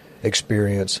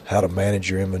experience, how to manage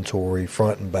your inventory,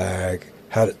 front and back,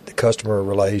 the customer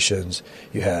relations.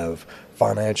 You have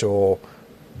financial,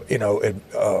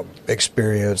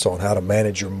 experience on how to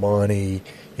manage your money.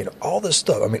 All this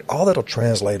stuff. All that'll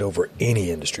translate over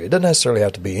any industry. It doesn't necessarily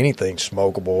have to be anything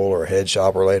smokable or head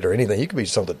shop related or anything. You could be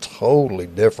something totally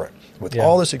different with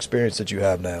all this experience that you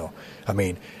have now.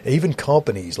 Even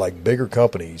companies, like bigger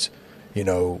companies,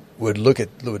 would look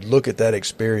at that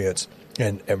experience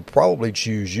and probably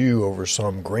choose you over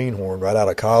some greenhorn right out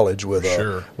of college with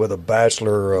a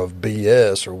bachelor of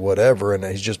BS or whatever, and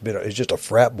he's just a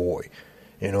frat boy.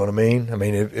 You know what I mean?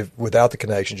 If without the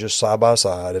connection, just side by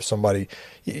side, if somebody,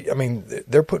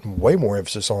 they're putting way more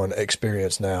emphasis on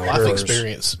experience now. Life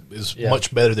experience is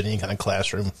much better than any kind of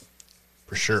classroom,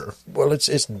 for sure. Well,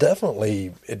 it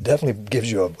definitely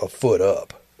gives you a foot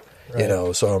up.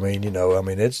 Right. So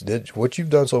it's what you've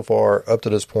done so far up to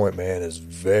this point, man, is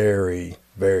very,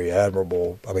 very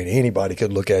admirable. Anybody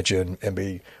could look at you and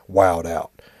be wowed out.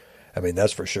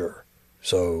 That's for sure.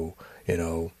 So,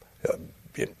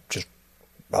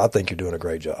 I think you're doing a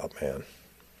great job, man.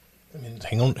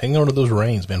 Hang on to those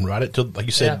reins, man. Ride it till, like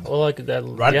you said. Yeah, well, like that.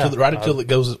 Ride it till it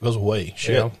goes away.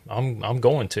 Shit. I'm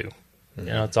going to. Mm-hmm.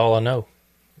 That's all I know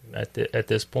at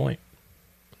this point.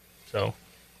 So.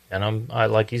 And I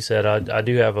like you said, I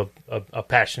do have a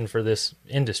passion for this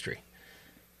industry.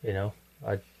 When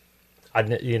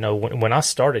I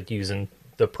started using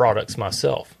the products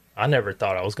myself, I never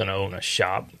thought I was going to own a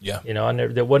shop. Yeah.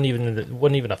 There wasn't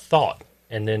even a thought.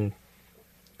 And then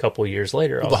a couple of years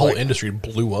later, the whole industry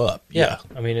blew up. Yeah.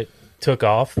 It took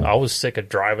off. I was sick of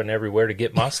driving everywhere to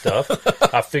get my stuff.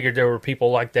 I figured there were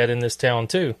people like that in this town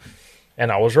too,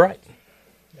 and I was right.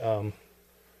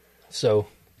 So.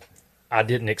 I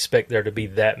didn't expect there to be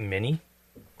that many,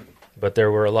 but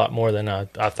there were a lot more than I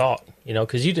thought. You know,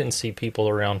 because you didn't see people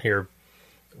around here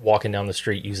walking down the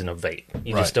street using a vape.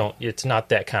 You just don't. It's not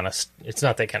that kind of. It's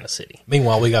not that kind of city.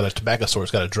 Meanwhile, we got a tobacco store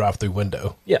that's got a drive-through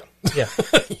window. Yeah, yeah,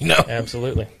 You know,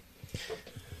 absolutely.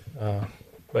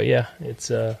 But yeah, it's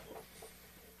hell.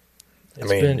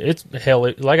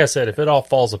 Like I said, if it all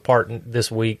falls apart this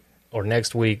week or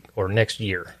next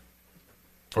year,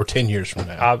 or 10 years from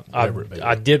now,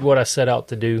 I did what I set out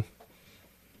to do,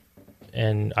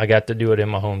 and I got to do it in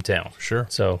my hometown. Sure.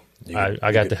 So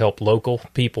I got to help local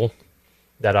people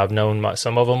that I've known.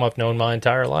 Some of them I've known my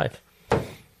entire life,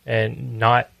 and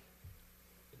not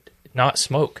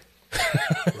smoke.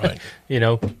 Right. You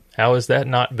know, how is that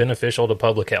not beneficial to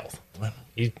public health? Well,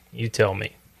 You tell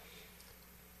me.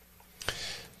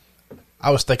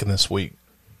 I was thinking this week,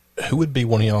 who would be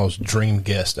one of y'all's dream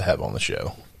guests to have on the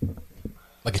show?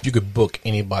 Like, if you could book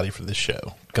anybody for this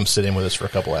show, come sit in with us for a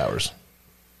couple hours.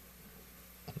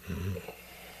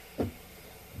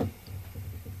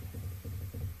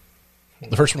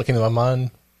 The first one that came to my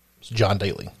mind was John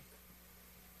Daly.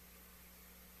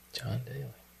 John Daly.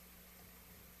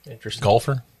 Interesting.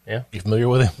 Golfer. Yeah. You familiar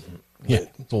with him? Yeah.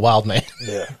 He's a wild man.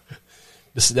 Yeah.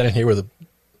 Just sit down in here with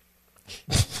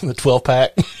the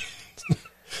 12-pack.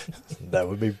 That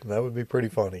would be pretty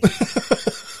funny.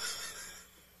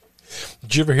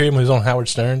 Did you ever hear him when he was on Howard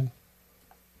Stern?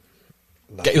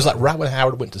 It was like right when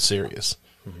Howard went to Sirius.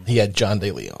 He had John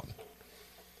Daly on.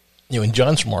 You know, and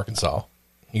John's from Arkansas.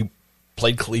 He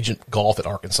played collegiate golf at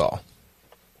Arkansas.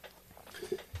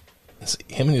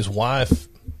 Him and his wife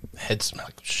had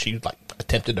she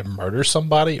attempted to murder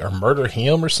somebody or murder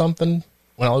him or something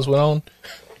when all this went on.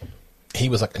 He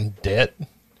was like in debt.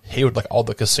 He would all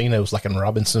the casinos in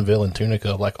Robinsonville and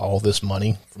Tunica all this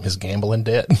money from his gambling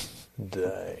debt.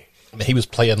 Dang. I mean, he was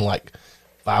playing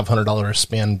 $500 a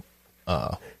spin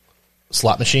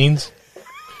slot machines.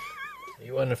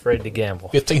 He wasn't afraid to gamble.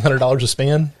 $1,500 a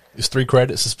spin. Is 3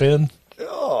 credits to spin.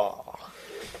 Oh.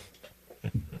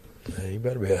 You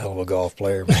better be a hell of a golf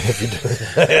player, man, if you're doing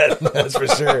that. That's for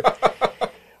sure.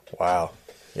 Wow.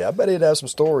 Yeah, I bet he'd have some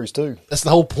stories, too. That's the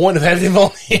whole point of having him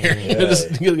on here. Yeah.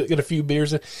 Just get a few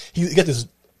beers. He got this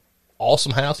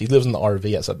awesome house. He lives in the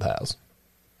RV outside the house.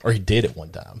 Or he did at one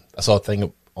time. I saw a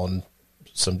thing on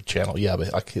some channel. Yeah, but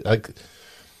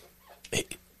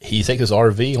he takes his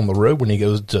RV on the road when he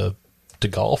goes to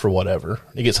golf or whatever.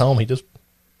 He gets home, he just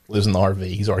lives in the RV.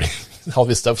 He's already all of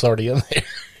his stuff's already in there.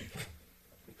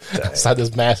 Outside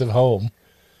this massive home.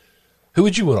 Who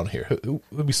would you want on here? Who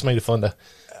would be somebody fun to?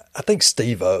 I think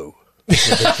Steve-O.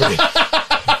 Talk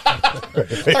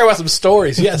about some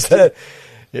stories. Yes,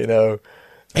 You know.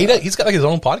 He's got his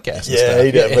own podcast. And Yeah, stuff.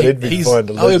 he does, but it'd be fun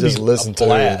to it'd just be listen a to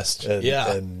blast.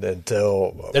 him and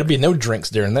tell. There'd be no drinks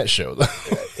during that show, though.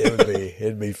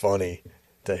 It'd be funny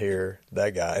to hear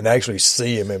that guy and actually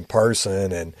see him in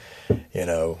person, and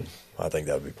I think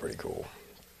that would be pretty cool.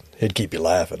 He'd keep you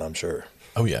laughing, I'm sure.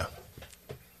 Oh yeah.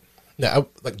 Now,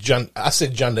 I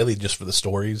said John Daly just for the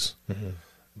stories,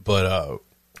 but of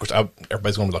course,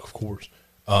 everybody's going to be like, of course.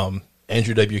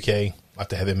 Andrew WK, like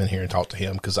to have him in here and talk to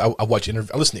him because I listen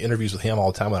to interviews with him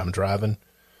all the time when I'm driving,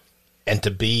 and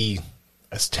to be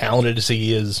as talented as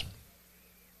he is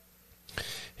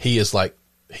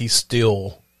he's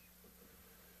still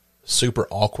super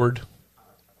awkward,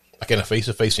 like in a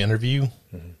face-to-face interview.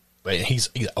 But he's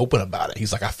open about it.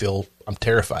 He's like, I'm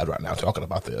terrified right now talking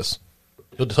about this.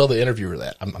 He'll tell the interviewer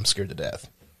that I'm scared to death.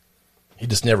 He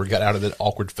just never got out of that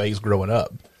awkward phase growing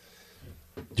up.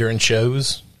 During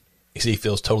shows, he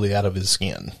feels totally out of his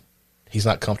skin. He's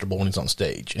not comfortable when he's on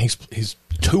stage, and he's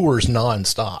tours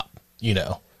nonstop.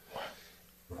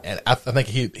 And I think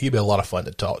he'd be a lot of fun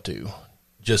to talk to,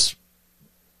 just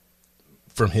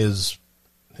from his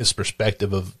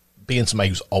perspective of being somebody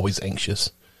who's always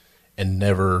anxious and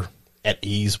never at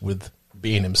ease with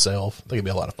being himself. I think it'd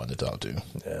be a lot of fun to talk to.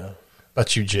 Yeah.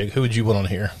 About you, Jig, who would you want on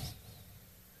here?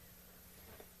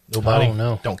 Nobody? I don't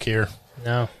know. Don't care.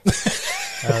 No.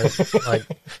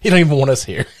 He don't even want us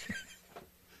here.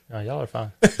 No, y'all are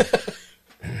fine.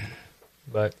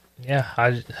 But yeah,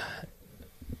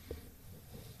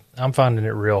 I'm finding it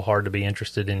real hard to be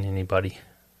interested in anybody.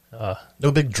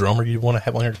 No big drummer you want to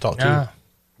have on here to talk Nah. to?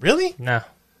 Really? No.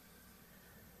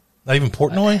 Not even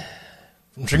Portnoy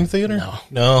from Dream Theater?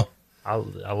 No. I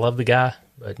love the guy,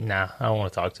 but nah, I don't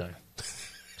want to talk to him.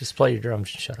 Just play your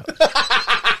drums and shut up.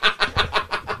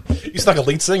 He's like a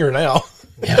lead singer now.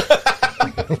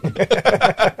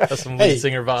 That's some lead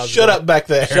singer vibes. Shut up back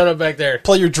there. Shut up back there.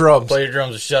 Play your drums. Play your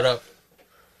drums and shut up.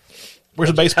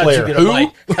 Where's the bass How player? did you get a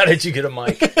mic? How did you get a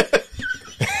mic?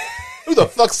 Who the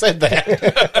fuck said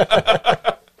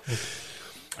that?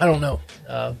 I don't know.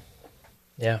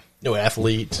 Yeah. No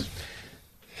athlete.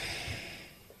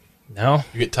 No.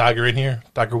 You get Tiger in here?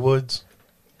 Tiger Woods?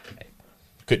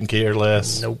 Couldn't care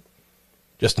less. Nope.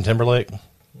 Justin Timberlake?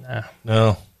 Nah.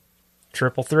 No.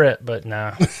 Triple threat, but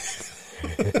nah.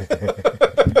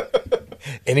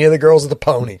 Any of the girls at the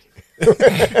pony.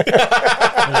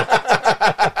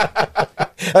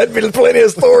 I'd be plenty of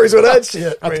stories with that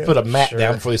shit. I have to put a mat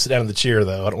down before they sit down in the chair,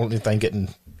 though. I don't want anything getting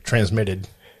transmitted.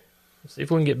 See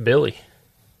if we can get Billy.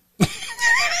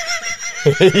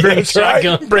 Bring a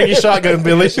shotgun. Bring your shotgun,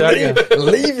 Billy.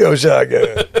 Leave your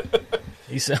shotgun.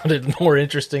 He sounded more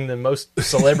interesting than most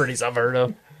celebrities I've heard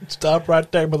of. Stop right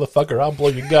there, motherfucker. I'll blow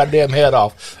your goddamn head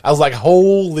off. I was like,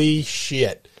 holy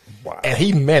shit. Wow. And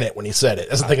he meant it when he said it.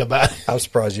 That's the thing about it. I'm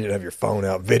surprised you didn't have your phone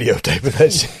out videotaping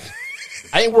that shit.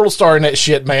 I ain't world starring that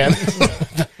shit, man.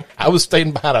 I was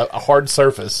staying behind a hard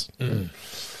surface.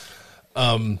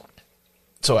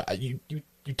 So you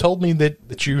told me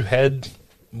that you had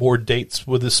more dates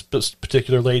with this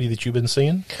particular lady that you've been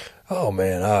seeing? Oh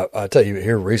man, I tell you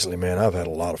here recently, man, I've had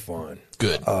a lot of fun.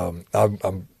 Good.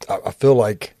 I feel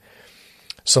like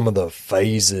some of the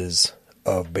phases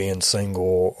of being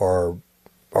single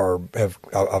I've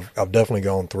definitely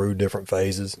gone through different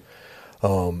phases.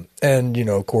 And you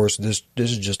know, of course, this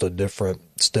is just a different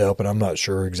step, and I'm not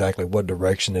sure exactly what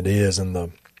direction it is in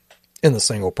the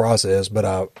single process,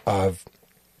 but I've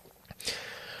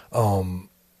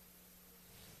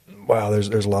wow,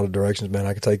 there's a lot of directions, man.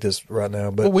 I could take this right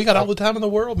now, but we got all the time in the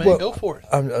world, man. Go for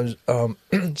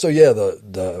it. So yeah,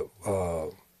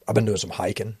 I've been doing some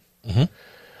hiking. Mm-hmm.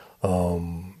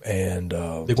 And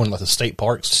big one like the state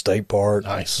parks. State park.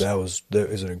 Nice. That was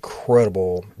an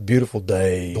incredible, beautiful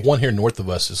day. The one here north of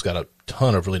us has got a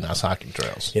ton of really nice hiking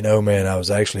trails. You know, man, I was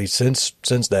actually since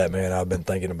that, man, I've been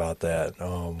thinking about that.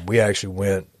 We actually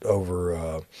went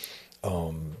over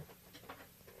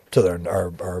to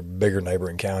our bigger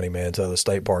neighboring county, man, to the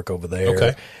state park over there.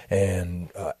 Okay. And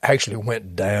actually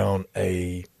went down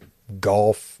a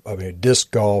disc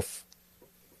golf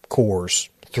course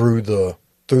through the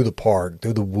park,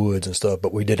 through the woods and stuff,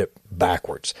 but we did it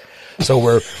backwards. So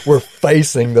we're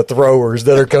facing the throwers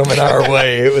that are coming our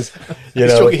way. It was, you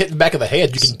know, still get hit in the back of the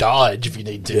head. You can dodge if you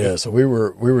need to. Yeah, so we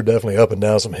were definitely up and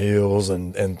down some hills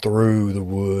and through the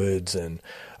woods and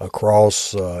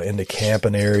across into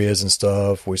camping areas and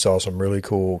stuff. We saw some really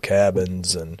cool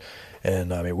cabins and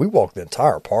I mean, we walked the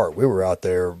entire park. We were out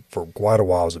there for quite a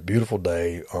while. It was a beautiful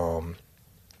day, and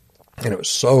it was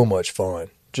so much fun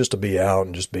just to be out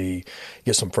and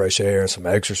get some fresh air and some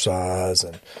exercise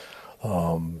and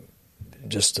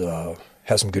just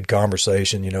have some good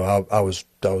conversation. You know, I was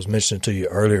mentioning to you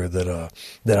earlier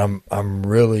that I'm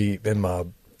really in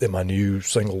my new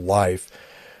single life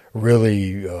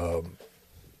really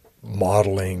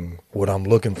modeling what I'm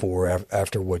looking for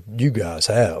after what you guys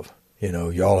have. You know,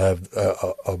 y'all have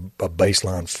a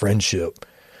baseline friendship,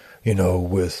 you know,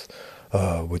 with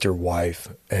your wife,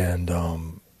 and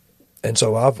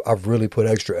so I've really put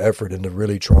extra effort into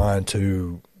really trying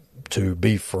to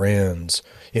be friends,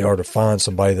 you know, or to find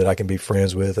somebody that I can be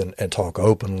friends with and talk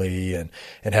openly and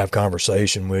have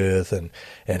conversation with and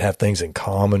have things in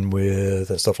common with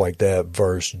and stuff like that,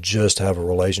 versus just have a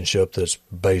relationship that's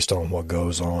based on what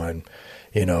goes on,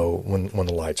 you know, when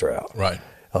the lights are out. Right.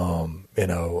 You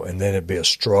know, and then it'd be a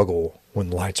struggle when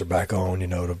the lights are back on, you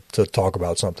know, to talk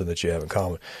about something that you have in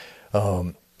common.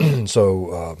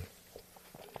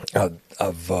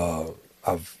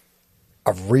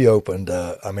 I've reopened.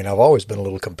 I mean, I've always been a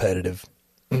little competitive,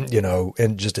 you know,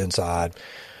 and just inside.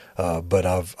 But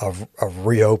I've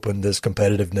reopened this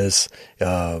competitiveness.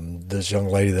 This young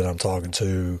lady that I'm talking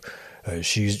to,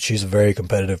 she's a very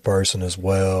competitive person as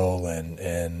well,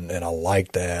 and I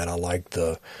like that. I like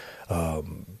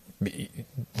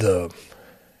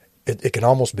it can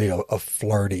almost be a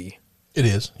flirty. It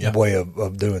is, yeah. Way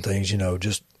of doing things, you know,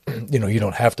 just, you know, you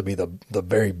don't have to be the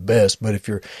very best, but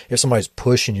if somebody's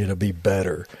pushing you to be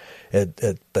better at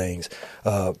things.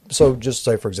 So just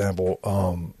say, for example,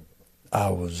 I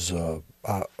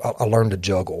learned to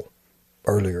juggle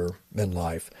earlier in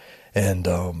life, and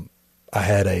I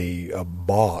had a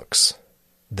box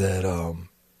that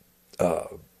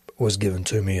was given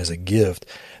to me as a gift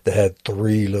that had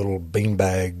 3 little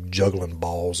beanbag juggling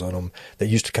balls on them that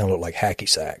used to kind of look like hacky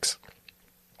sacks.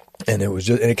 And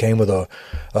it came with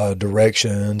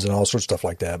directions and all sorts of stuff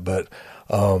like that. But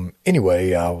anyway,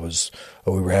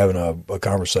 we were having a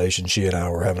conversation. She and I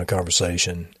were having a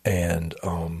conversation, and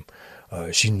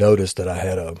she noticed that I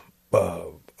had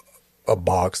a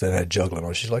box that had juggling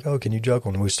on it. She's like, "Oh, can you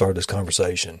juggle?" And we started this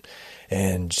conversation.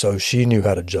 And so she knew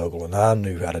how to juggle and I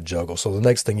knew how to juggle. So the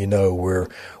next thing you know, we're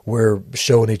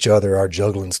showing each other our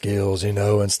juggling skills,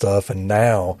 and stuff. And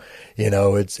now,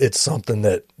 it's something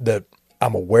that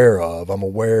I'm aware of. I'm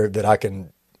aware that I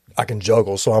can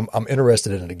juggle. So I'm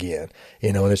interested in it again,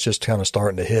 and it's just kind of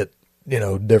starting to hit,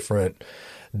 different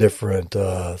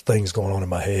things going on in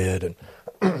my head and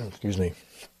excuse me,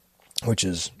 which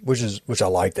I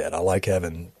like that. I like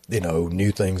having,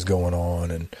 new things going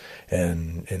on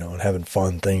and having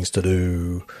fun things to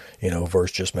do,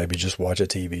 versus just watch a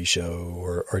TV show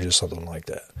or just something like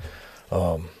that.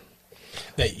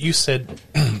 Now, you said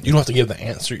you don't have to give the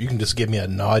answer. You can just give me a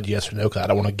nod, yes or no, because I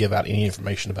don't want to give out any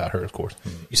information about her, of course.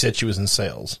 Mm-hmm. You said she was in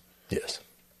sales. Yes.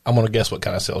 I'm going to guess what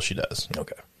kind of sales she does.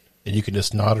 Okay. And you can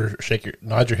just nod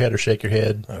your head or shake your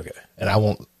head. Okay. And I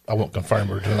won't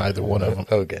confirm or deny either one of them.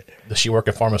 Okay. Does she work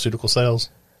in pharmaceutical sales?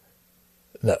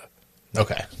 No.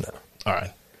 Okay. No. All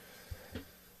right.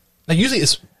 Now, usually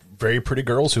it's very pretty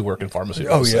girls who work in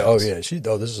pharmaceutical sales. Oh, yeah. She's.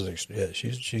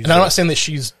 And I'm not saying that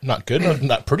she's not good enough,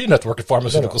 not pretty enough to work in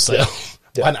pharmaceutical sales.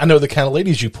 Yeah. I know the kind of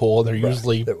ladies you pull, they're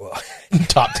usually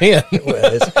top 10.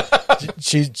 Well,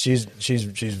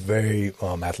 she's very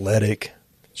athletic.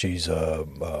 She's a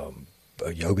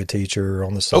yoga teacher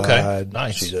on the side. Okay,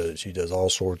 nice. She does all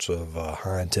sorts of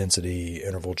high intensity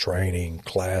interval training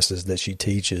classes that she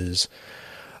teaches.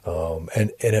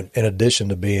 And in addition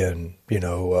to being,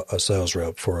 a sales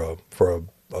rep for a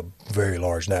very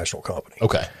large national company.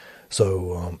 Okay.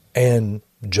 So, and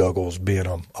juggles being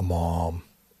a mom.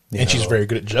 And she's very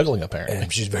good at juggling, apparently.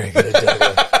 And she's very good at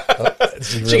juggling.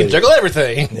 She can juggle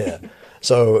everything. Yeah.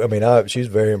 So, she's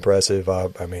very impressive.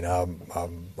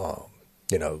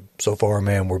 So far,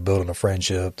 man, we're building a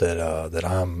friendship that I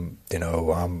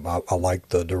like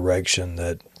the direction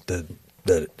that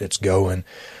it's going.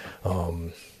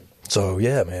 So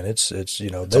yeah, man, it's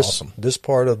awesome. This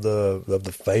part of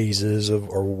the phases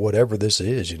or whatever this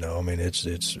is,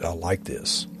 it's I like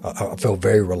this. I feel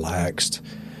very relaxed,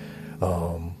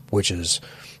 which is,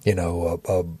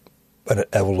 an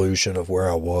evolution of where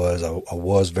I was. I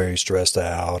was very stressed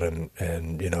out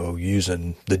and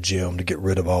using the gym to get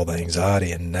rid of all the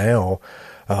anxiety. And now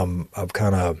I've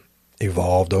kind of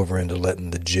evolved over into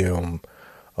letting the gym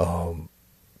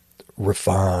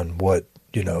refine what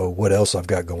else I've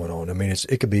got going on. I mean,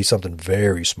 it could be something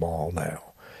very small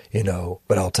now,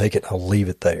 but I'll take it. I'll leave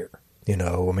it there,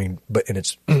 and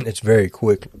it's very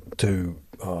quick to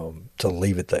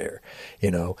leave it there,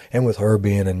 and with her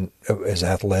being as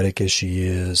athletic as she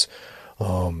is,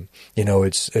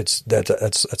 it's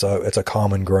a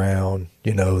common ground,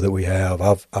 that we have.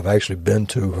 I've actually been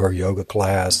to her yoga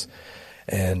class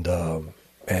and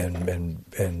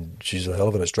she's a hell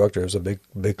of an instructor. It was a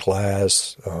big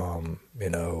class, so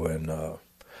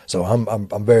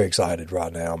I'm very excited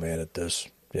right now, man, at this,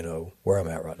 where I'm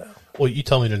at right now. Well, you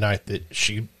told me tonight that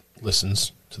she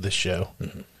listens to this show.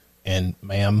 Mm-hmm. And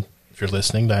ma'am, if you're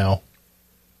listening now,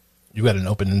 you got an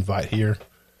open invite here.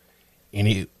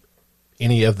 Any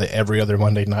of the every other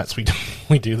Monday nights we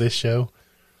do this show,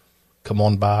 come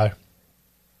on by.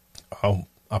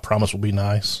 I promise we'll be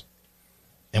nice.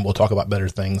 And we'll talk about better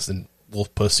things than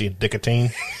wolf pussy and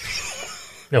nicotine.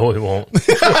 No, we won't.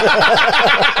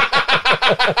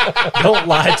 Don't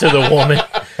lie to the woman.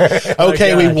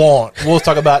 Okay, we won't. We'll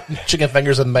talk about chicken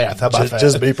fingers and math. How about that?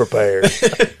 Just be prepared.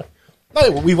 No,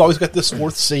 we've always got this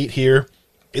fourth seat here.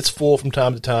 It's full from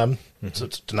time to time. Mm-hmm. So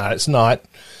tonight it's not.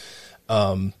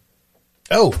 Friend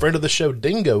of the show,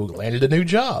 Dingo, landed a new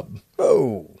job.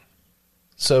 Oh.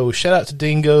 So shout out to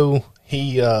Dingo.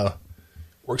 He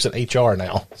works in HR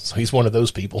now. So he's one of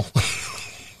those people.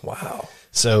 Wow.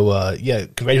 So,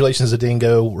 congratulations to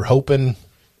Dingo. We're hoping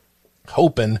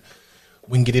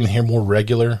we can get him here more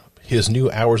regular. His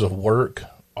new hours of work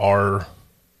they're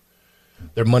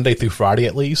Monday through Friday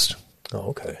at least.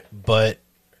 Oh, okay. But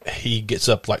he gets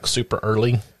up like super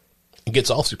early. He gets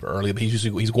off super early, but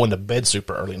he's going to bed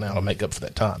super early now to make up for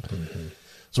that time. Mm-hmm.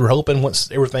 So we're hoping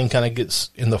once everything kind of gets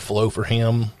in the flow for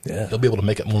him, he'll be able to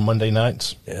make it more Monday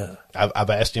nights. Yeah. I've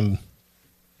asked him.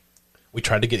 We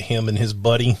tried to get him and his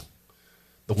buddy,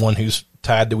 the one who's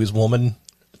tied to his woman,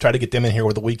 tried to get them in here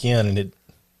over the weekend, and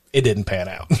it didn't pan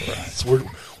out. Right. So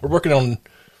we're working on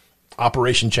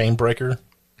Operation Chainbreaker.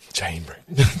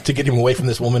 To get him away from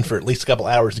this woman for at least a couple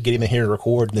hours to get him in here to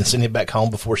record and then send him back home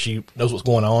before she knows what's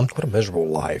going on. What a miserable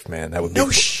life, man. That would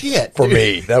be shit for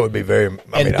me. That would be very.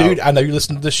 I know you're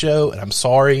listening to the show, and I'm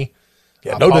sorry.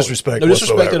 Yeah, no disrespect. No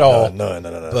disrespect at all. No.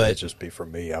 But it'd just be for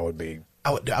me. I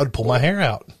would pull my hair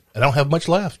out. I don't have much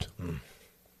left.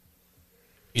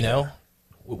 You know,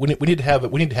 We need to have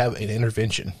an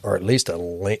intervention, or at least a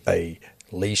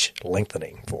leash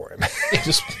lengthening for him.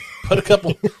 Just put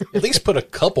at least put a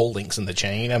couple links in the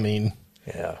chain. I mean,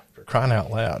 yeah, for crying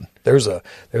out loud. There's a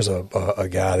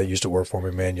guy that used to work for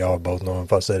me, man. Y'all both know him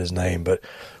if I said his name, but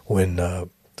when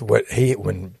he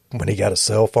got a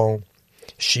cell phone,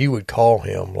 she would call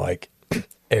him like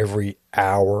every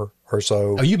hour or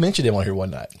so. Oh, you mentioned him on here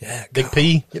one night. Yeah, Big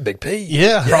P. Yeah, Big P.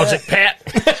 Yeah, Project Pat.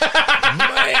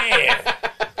 Man,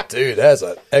 dude, that's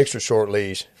an extra short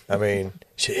leash. I mean,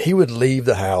 he would leave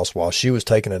the house while she was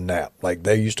taking a nap. Like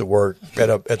they used to work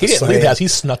at the He didn't leave the house. He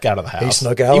snuck out of the house. He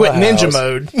snuck out. He of went the ninja house.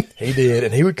 mode. He did,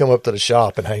 and he would come up to the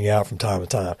shop and hang out from time to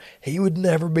time. He would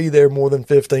never be there more than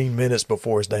 15 minutes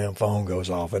before his damn phone goes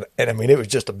off. And I mean, it was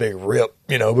just a big rip,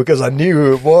 because I knew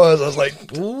who it was. I was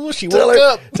like, Ooh, she tell woke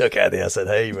her. up. Tell Kathy, I said,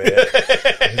 hey, man.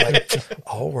 He's like,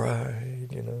 all right,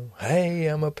 hey,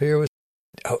 I'm up here with.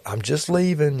 Oh, I'm just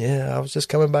leaving. Yeah, I was just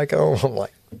coming back home. I'm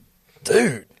like,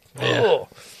 dude. Yeah.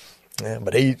 Yeah,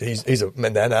 but he's a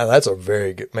man. That's a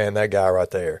very good man. That guy right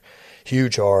there,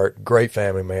 huge heart, great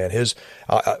family man.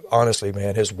 Honestly,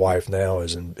 man, his wife now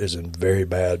is in very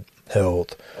bad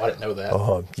health. Oh, I didn't know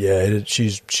that. Yeah,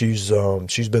 she's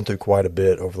been through quite a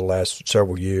bit over the last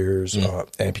several years.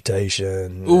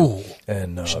 Amputation. Ooh,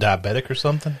 and she's diabetic or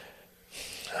something.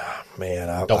 Man,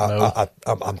 Don't know.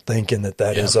 I'm thinking that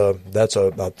is I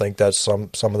think that's some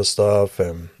of the stuff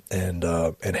and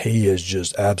he has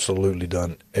just absolutely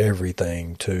done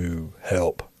everything to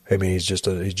help. I mean, he's just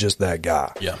that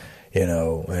guy. Yeah. He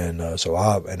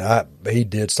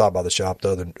did stop by the shop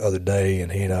the other day,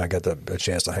 and he and I got a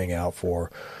chance to hang out for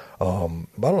I don't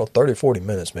know, 30 or 40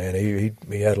 minutes, man. He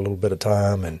had a little bit of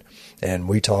time, and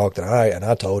we talked, and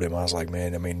I told him, I was like,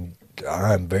 man, I mean,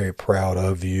 I'm very proud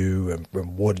of you and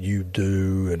what you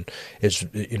do, and it's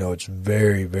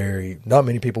very, very, not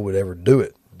many people would ever do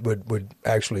it, would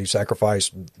actually sacrifice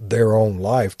their own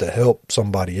life to help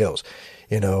somebody else.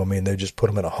 I mean, they just put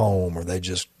them in a home, or they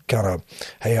just kind of,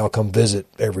 hey, I'll come visit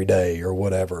every day or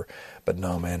whatever. But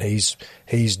no, man, he's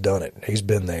done it. He's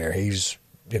been there. He's,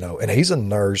 and he's a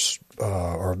nurse,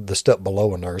 or the step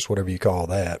below a nurse, whatever you call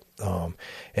that.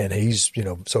 And he's,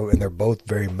 and they're both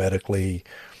very medically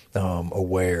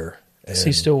aware. And Does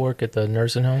he still work at the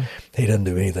nursing home? he doesn't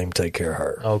do anything to take care of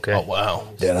her. Okay. Oh wow.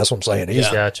 Yeah, that's what I'm saying. He's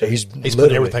Gotcha. he's He's put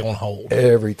literally everything on hold.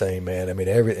 everything, man. I mean,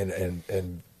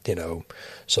 and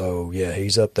so yeah,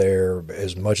 he's up there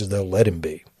as much as they'll let him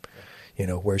be.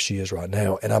 Where she is right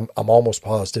now, and I'm almost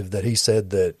positive that he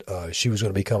said that she was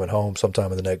going to be coming home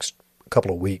sometime in the next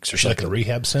couple of weeks or Is she like something. a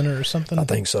rehab center or something? I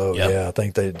think so. Yeah, I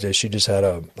think that she just had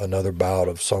another bout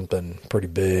of something pretty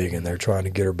big, and they're trying to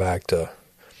get her back to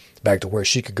where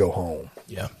she could go home.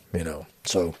 Yeah.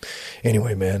 So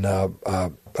anyway, man,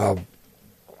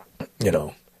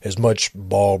 as much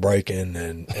ball breaking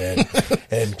and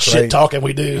Shit talking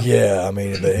we do. Yeah, I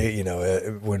mean,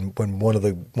 when one of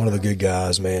the good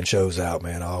guys, man, shows out,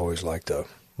 man, I always like to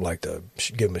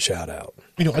give him a shout out.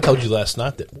 I told you last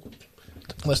night that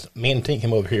me and Tink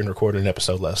came over here and recorded an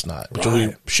episode last night,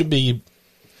 which should be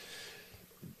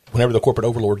whenever the corporate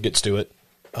overlord gets to it.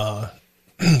 I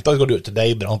thought he was going to do it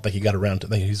today, but I don't think he got around to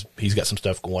it. I think he's got some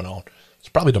stuff going on. It's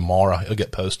probably tomorrow it'll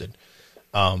get posted.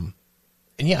 And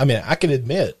yeah, I mean, I can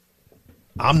admit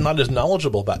I'm not as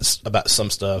knowledgeable about some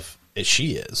stuff as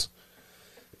she is,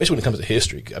 especially when it comes to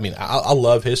history. I mean, I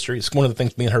love history. It's one of the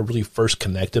things me and her really first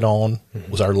connected on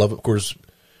was our love. Of course,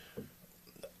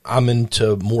 I'm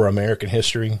into more American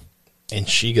history, and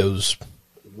she goes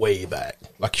way back.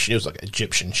 Like she was like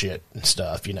Egyptian shit and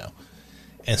stuff,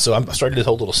 And so I started this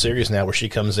whole little series now where she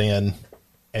comes in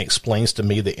and explains to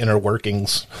me the inner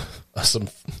workings of some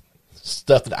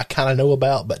stuff that I kind of know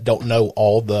about, but don't know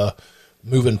all the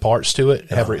moving parts to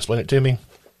it. Have her explain it to me.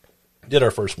 Did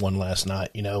our first one last night,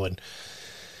 and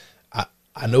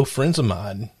I know friends of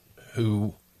mine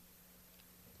who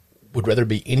would rather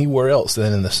be anywhere else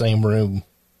than in the same room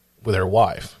with their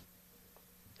wife.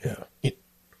 Yeah.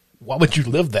 Why would you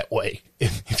live that way?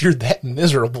 If you're that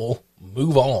miserable,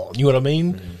 move on. You know what I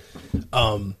mean?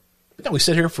 Mm-hmm. We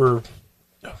sit here for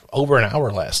over an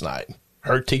hour last night.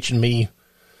 Her teaching me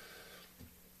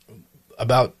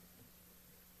about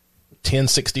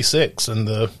 1066 and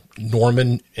the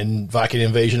Norman and Viking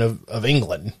invasion of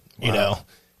England,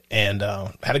 and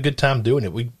had a good time doing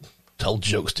it. We told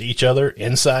jokes to each other,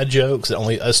 inside jokes that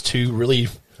only us two really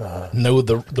know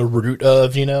the root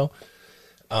of,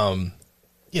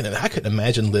 I couldn't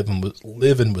imagine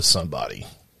living with somebody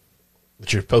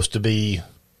that you're supposed to be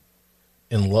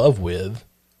in love with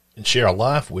and share a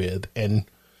life with and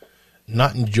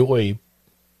not enjoy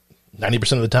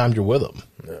 90% of the time you're with them.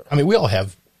 Yeah. I mean, we all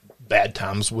have bad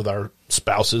times with our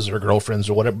spouses or girlfriends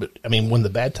or whatever. But I mean, when the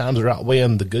bad times are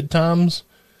outweighing the good times,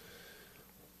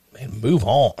 man, move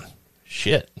on.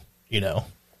 Shit,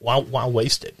 why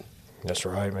waste it? That's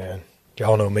right, man.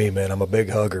 Y'all know me, man. I'm a big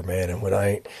hugger, man. And when I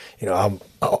ain't, I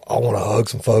want to hug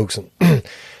some folks and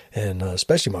and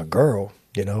especially my girl.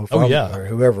 If or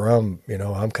whoever I'm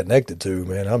connected to,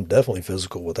 man, I'm definitely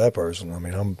physical with that person. I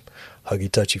mean, I'm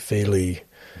huggy, touchy, feely,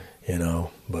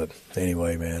 But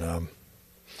anyway, man,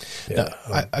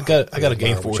 I got a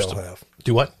game for us to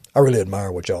do. What? I really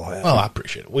admire what y'all have. Oh, I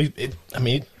appreciate it.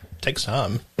 It takes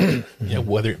time,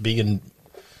 whether it be in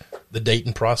the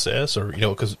dating process or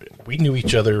because we knew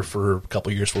each other for a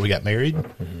couple of years before we got married,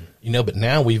 but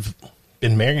now we've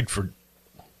been married for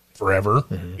forever.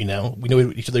 We know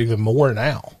each other even more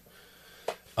now.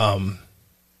 I've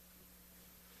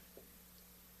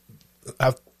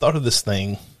thought of this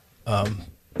thing, other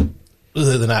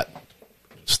than that,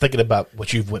 just thinking about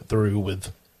what you've went through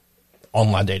with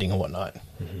online dating and whatnot,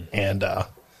 and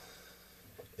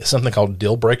it's something called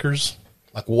deal breakers.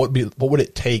 Like, what would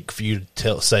it take for you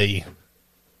to say,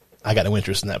 I got no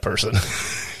interest in that person?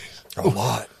 A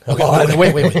lot. Okay,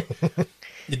 wait.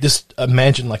 Just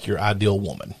imagine like your ideal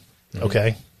woman.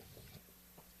 Okay.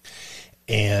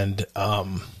 And,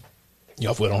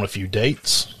 I've went on a few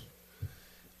dates.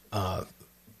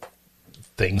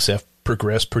 Things have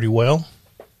progressed pretty well.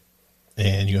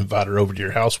 And you invite her over to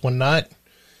your house one night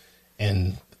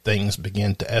and things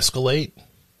begin to escalate.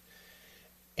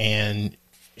 And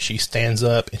she stands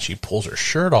up and she pulls her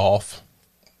shirt off.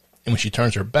 And when she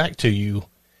turns her back to you,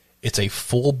 it's a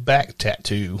full back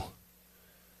tattoo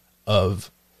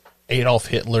of Adolf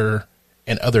Hitler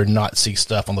and other Nazi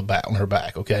stuff on her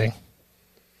back, okay?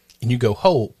 And you go,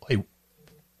 hey,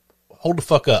 hold the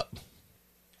fuck up.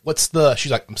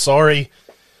 She's like, I'm sorry.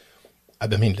 I've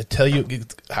been meaning to tell you,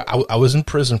 I was in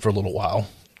prison for a little while.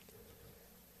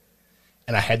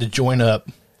 And I had to join up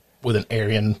with an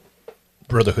Aryan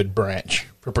Brotherhood branch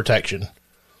for protection.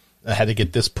 I had to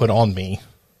get this put on me.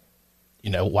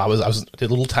 While I did a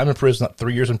little time in prison, not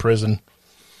 3 years in prison.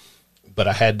 But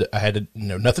I had to,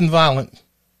 nothing violent,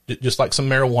 just like some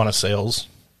marijuana sales.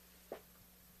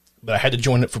 But I had to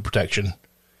join it for protection,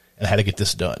 and I had to get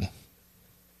this done.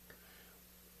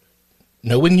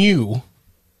 Knowing you,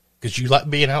 because you like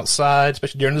being outside,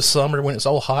 especially during the summer when it's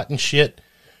all hot and shit,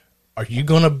 are you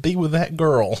going to be with that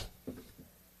girl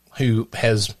who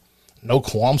has no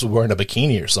qualms with wearing a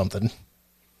bikini or something?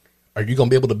 Are you going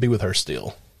to be able to be with her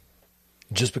still?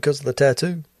 Just because of the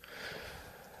tattoo?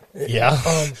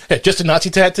 Yeah. Just a Nazi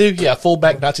tattoo? Yeah, full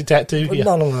back Nazi tattoo? Yeah.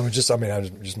 No. I was just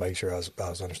making sure I was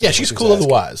understanding. Yeah, she's cool asking.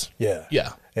 Otherwise. Yeah.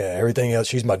 Yeah. Yeah, everything else,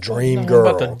 she's my dream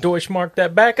girl. About to Deutschmark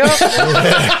that back up?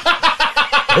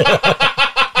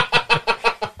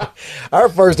 Our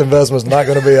first investment's not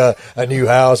going to be a new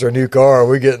house or a new car.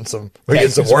 We're getting some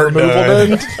work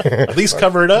done. At least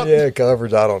cover it up. Yeah,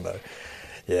 coverage. I don't know.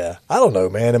 Yeah, I don't know,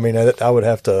 man. I mean, I would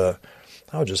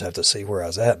just have to see where I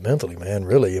was at mentally, man.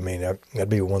 Really, I mean, that'd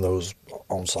be one of those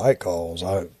on-site calls.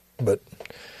 But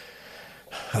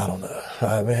I don't know.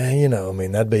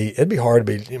 It'd be hard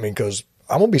to be. I mean, because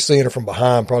I'm gonna be seeing her from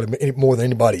behind probably more than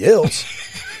anybody else.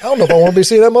 I don't know if I want to be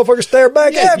seeing that motherfucker stare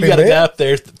back at me. You got a guy up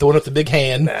there throwing up the big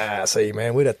hand. Nah, see,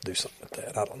 man, we'd have to do something with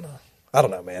that. I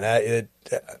don't know, man.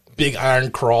 Big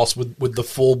iron cross with the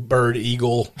full bird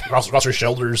eagle across her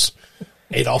shoulders.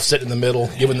 Adolf sitting in the middle,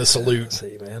 giving the salute.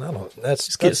 See, man,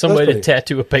 Just get somebody to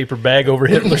tattoo a paper bag over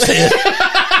Hitler's head.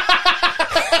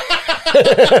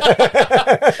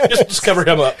 just cover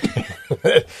him up.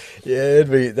 Yeah,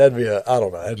 that'd be I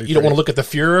don't know. You don't want to look at the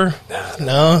Fuhrer?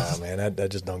 No, man,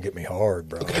 that just don't get me hard,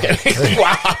 bro. Okay.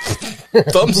 Wow,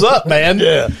 thumbs up, man.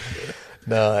 Yeah.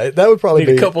 No, that would probably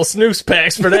be a couple snooze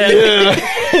packs for that. Yeah.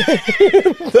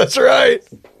 That's right.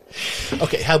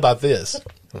 Okay, how about this?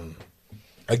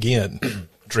 Again,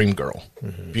 dream girl.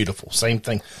 Beautiful. Same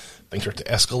thing. Things start to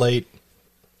escalate,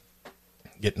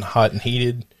 getting hot and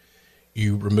heated.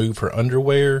 You remove her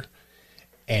underwear,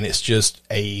 and it's just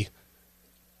a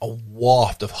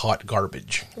waft of hot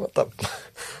garbage. What the?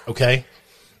 Okay?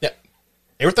 Yeah.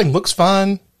 Everything looks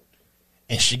fine,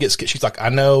 and she's like, I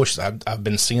know. I've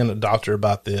been seeing a doctor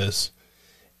about this,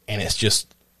 and it's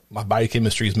just my body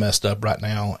chemistry is messed up right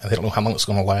now, and they don't know how long it's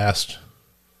going to last.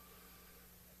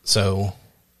 So...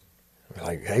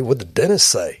 Like, hey, what'd the dentist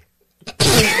say?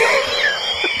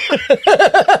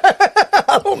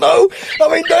 I don't know. I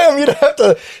mean, damn, you'd have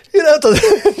to figure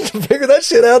that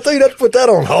shit out. You'd have to put that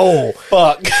on hold.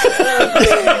 Fuck.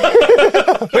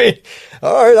 I mean,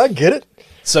 all right, I get it.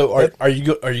 So, are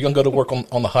you gonna go to work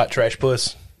on the hot trash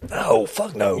puss? No,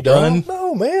 fuck no. You done? Bro.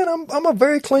 No, man. I'm a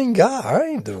very clean guy. I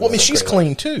ain't doing. Well, I mean, nothing she's crazy.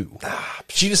 clean too.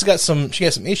 She just got some. She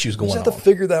has some issues We going just on. have to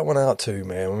figure that one out too,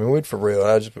 man. I mean, we'd for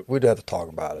real. We'd have to talk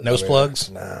about it. Nose plugs?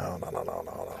 No,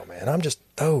 man. I'm just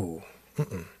no,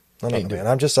 Can't do man.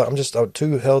 I'm just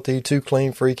too healthy, too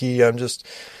clean, freaky. I'm just.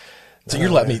 So you're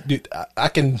letting me, dude. I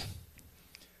can.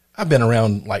 I've been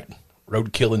around like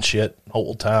roadkill and shit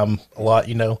whole time a lot,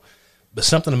 you know, but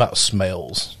something about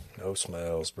smells. No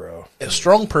smells, bro. A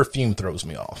strong perfume throws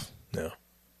me off. No.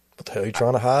 What the hell are you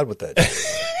trying to hide with that?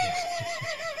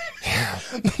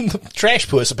 Trash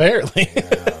puss, apparently.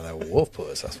 That wolf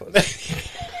puss. That's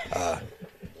what.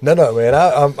 No, man.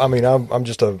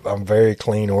 I'm very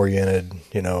clean oriented.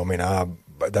 You know, I mean,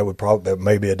 that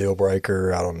may be a deal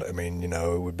breaker. I mean, you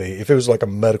know, it would be if it was like a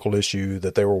medical issue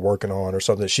that they were working on or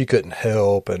something that she couldn't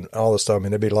help and all this stuff. I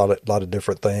mean, there'd be a lot of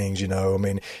different things, you know. I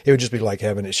mean, it would just be like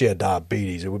she had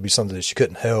diabetes. It would be something that she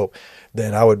couldn't help.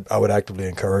 Then I would actively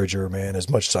encourage her, man, as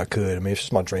much as I could. I mean, if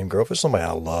it's my dream girl, if it's somebody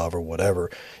I love or whatever,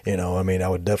 you know, I mean, I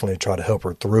would definitely try to help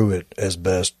her through it as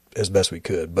best we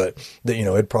could. But you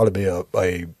know, it'd probably be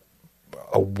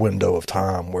a window of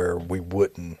time where we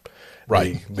wouldn't.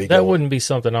 Right. That wouldn't be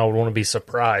something I would want to be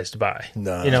surprised by.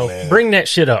 No, you know, man. bring that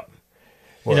shit up.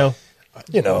 Well,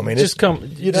 you know, I mean, just come.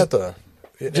 You'd have to.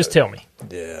 Just tell me.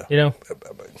 Yeah. You know.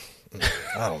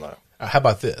 I don't know. How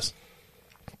about this?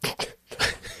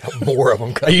 More of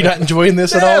them. Are you not enjoying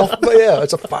this at all? But yeah,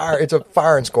 it's a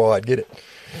firing squad. Get it?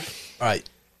 All right.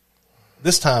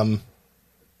 This time,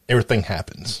 everything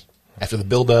happens. After the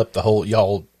build up, the whole,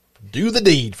 y'all do the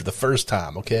deed for the first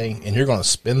time, okay? And you're going to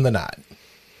spend the night.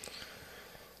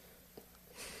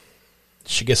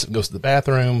 She gets up, goes to the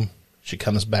bathroom. She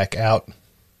comes back out,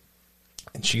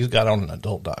 and she's got on an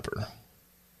adult diaper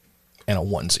and a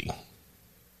onesie.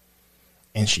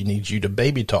 And she needs you to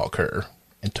baby talk her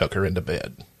and tuck her into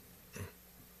bed.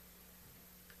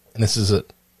 And this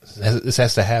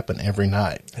has to happen every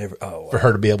night for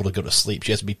her to be able to go to sleep.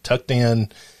 She has to be tucked in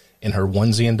her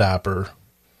onesie and diaper.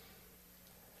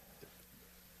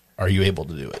 Are you able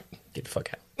to do it? Get the fuck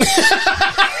out.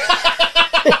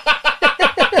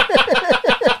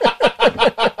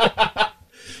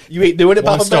 You ain't doing it,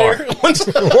 One Papa star. Bear? One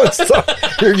star. One star.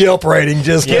 Your Yelp rating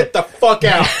just Get the fuck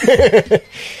out.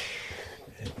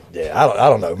 Yeah, I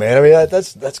don't know, man. I mean,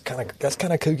 that's kind of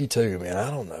kooky too, man. I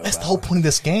don't know. That's the whole point of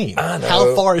this game. I know.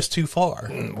 How far is too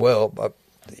far? Well,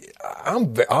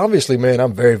 I'm obviously, man.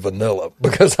 I'm very vanilla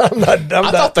because I'm not. I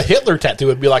thought the Hitler tattoo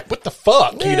would be like, what the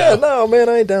fuck? Yeah, You know? no, man.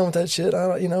 I ain't down with that shit.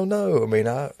 No. I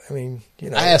mean, you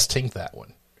know. I asked Tink that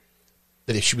one.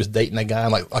 That if she was dating a guy,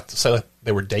 like say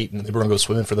they were dating, they were going to go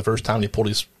swimming for the first time, and he pulled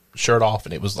his shirt off,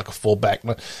 and it was like a full back.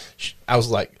 I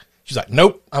was like, she's like,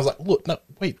 nope. I was like, look, no,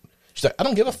 wait. She's like, I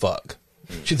don't give a fuck.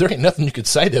 She's there ain't nothing you could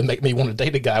say to make me want to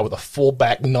date a guy with a full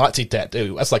back Nazi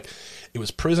tattoo. I was like, it was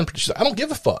prison. She's like, I don't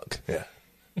give a fuck. Yeah.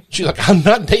 She's like, I'm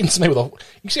not dating somebody with a.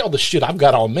 You see all the shit I've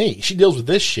got on me. She deals with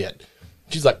this shit.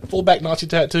 She's like, full back Nazi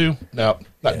tattoo? No,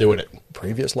 not doing it.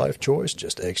 Previous life choice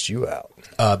just X'd you out.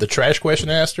 The trash question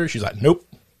I asked her, she's like, nope.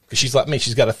 Because she's like me.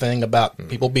 She's got a thing about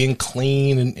people being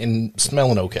clean and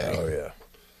smelling okay. Oh, yeah.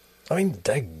 I mean,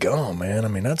 daggum, man. I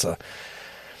mean, that's a.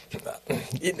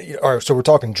 All right, so we're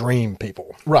talking dream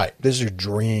people. Right. This is your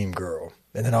dream girl.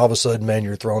 And then all of a sudden, man,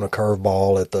 you're throwing a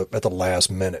curveball at the last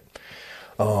minute.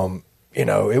 You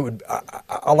know, it would.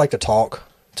 I like to talk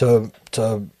to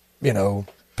you know,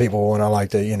 people, and I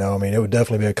like to, you know, I mean, it would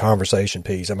definitely be a conversation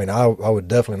piece. I mean, I would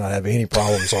definitely not have any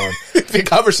problems on The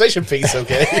conversation piece,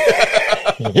 okay?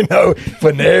 you know,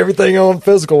 putting everything on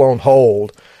physical on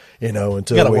hold, you know,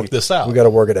 until We gotta work this out. We got to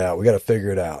work it out. We got to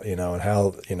figure it out, you know, and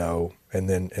how, you know, and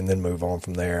then move on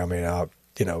from there. I mean,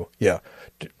 you know, yeah,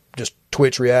 just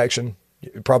Twitch reaction,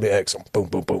 probably X them, boom,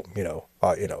 boom, boom, you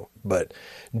know, but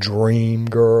dream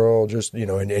girl, just, you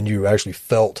know, and you actually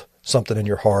felt something in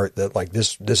your heart that like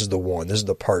this is the one, this is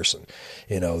the person,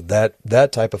 you know,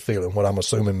 that type of feeling. What I'm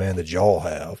assuming, man, that y'all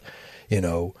have, you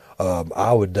know,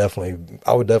 I would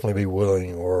definitely be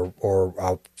willing, or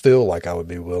I feel like I would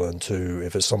be willing to,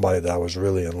 if it's somebody that I was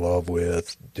really in love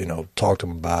with, you know, talk to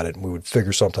them about it, and we would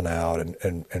figure something out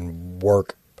and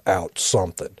work out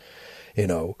something, you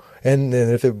know. And then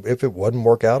if it wasn't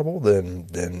work outable,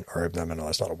 then or I mean, no,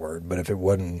 that's not a word, but if it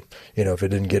wasn't, you know, if it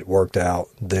didn't get worked out,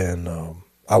 then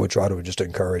I would try to just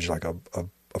encourage like a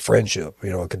friendship, you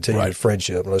know, a continued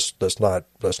friendship. Let's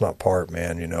not part,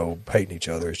 man, you know, hating each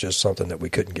other. It's just something that we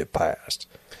couldn't get past.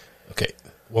 Okay,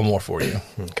 one more for you.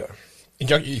 Okay. And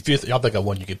if y'all think of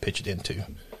one you could pitch it into,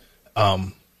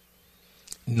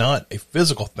 not a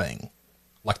physical thing,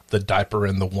 like the diaper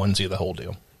and the onesie, the whole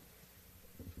deal.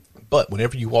 But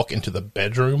whenever you walk into the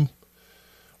bedroom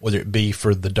whether it be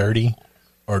for the dirty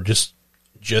or just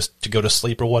to go to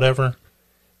sleep or whatever,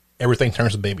 everything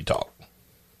turns to baby talk.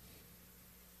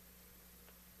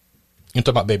 You're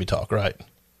talking about baby talk, right?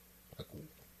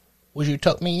 Would you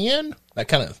tuck me in? That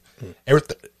kind of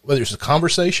everything, whether it's a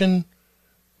conversation,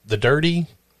 the dirty,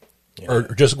 or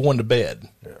just going to bed,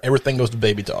 everything goes to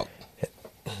baby talk.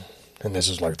 And this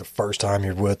is like the first time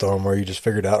you're with them, or you just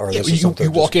figured out, or this you, is something.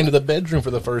 You walk into the bedroom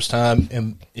for the first time,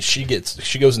 and she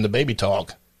goes into baby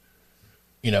talk.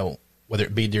 Whether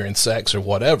it be during sex or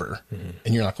whatever,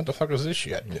 and you're like, "What the fuck is this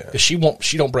shit?" Because she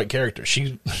don't break character.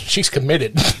 She's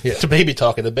committed to baby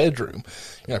talk in the bedroom.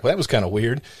 You're like, "Well, that was kind of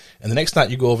weird." And the next night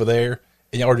you go over there,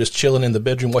 and y'all are just chilling in the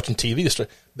bedroom watching TV,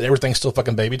 but everything's still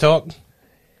fucking baby talk.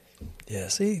 Yeah,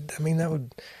 see, I mean, that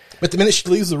would. But the minute she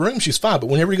leaves the room, she's fine. But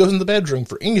whenever he goes in the bedroom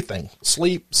for anything,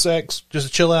 sleep, sex, just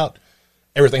to chill out,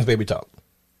 everything's baby talk,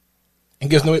 and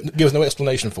gives no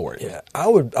explanation for it. Yeah, I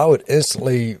would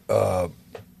instantly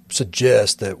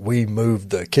suggest that we move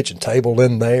the kitchen table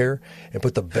in there and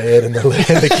put the bed in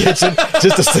the kitchen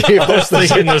just to see if that's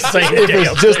Thinking the same if damn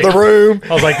it's just thing. the room.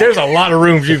 I was like, there's a lot of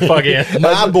rooms you can fuck in.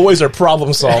 My boys are problem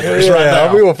solvers right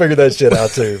now. We will figure that shit out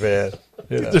too, man.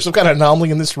 There's some kind of anomaly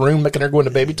in this room making her go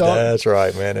into baby talk. That's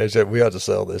right, man. We have to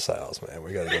sell this house, man.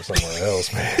 We got to go somewhere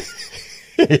else, man.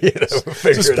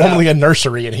 Figure It's it normally out. a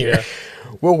nursery in here.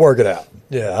 We'll work it out.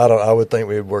 Yeah, I would think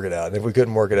we'd work it out. And if we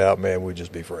couldn't work it out, man, we'd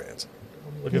just be friends.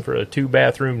 Looking for a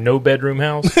 2-bathroom, no bedroom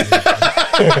house. That's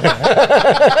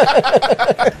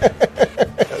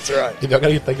right. Y'all got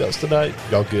anything else tonight?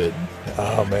 Y'all good?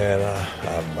 Oh man,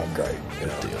 I'm great.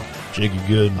 Good deal. Jiggy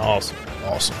good. Awesome.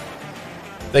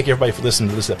 Thank you everybody for listening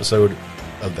to this episode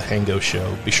of the Hango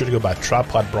Show. Be sure to go by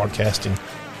Tripod Broadcasting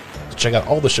to check out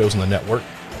all the shows on the network.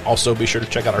 Also, be sure to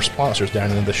check out our sponsors down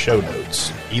in the show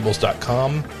notes.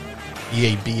 Eables.com,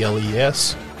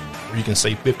 EABLES, where you can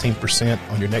save 15%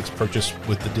 on your next purchase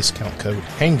with the discount code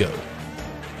HANGO.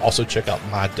 Also, check out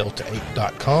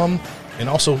MyDelta8.com, and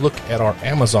also look at our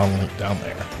Amazon link down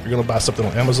there. If you're going to buy something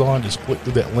on Amazon, just click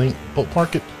through that link,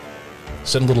 bookmark it,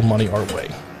 send a little money our way.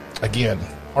 Again,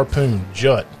 Harpoon,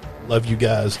 Jut, love you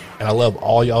guys, and I love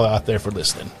all y'all out there for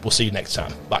listening. We'll see you next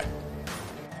time. Bye.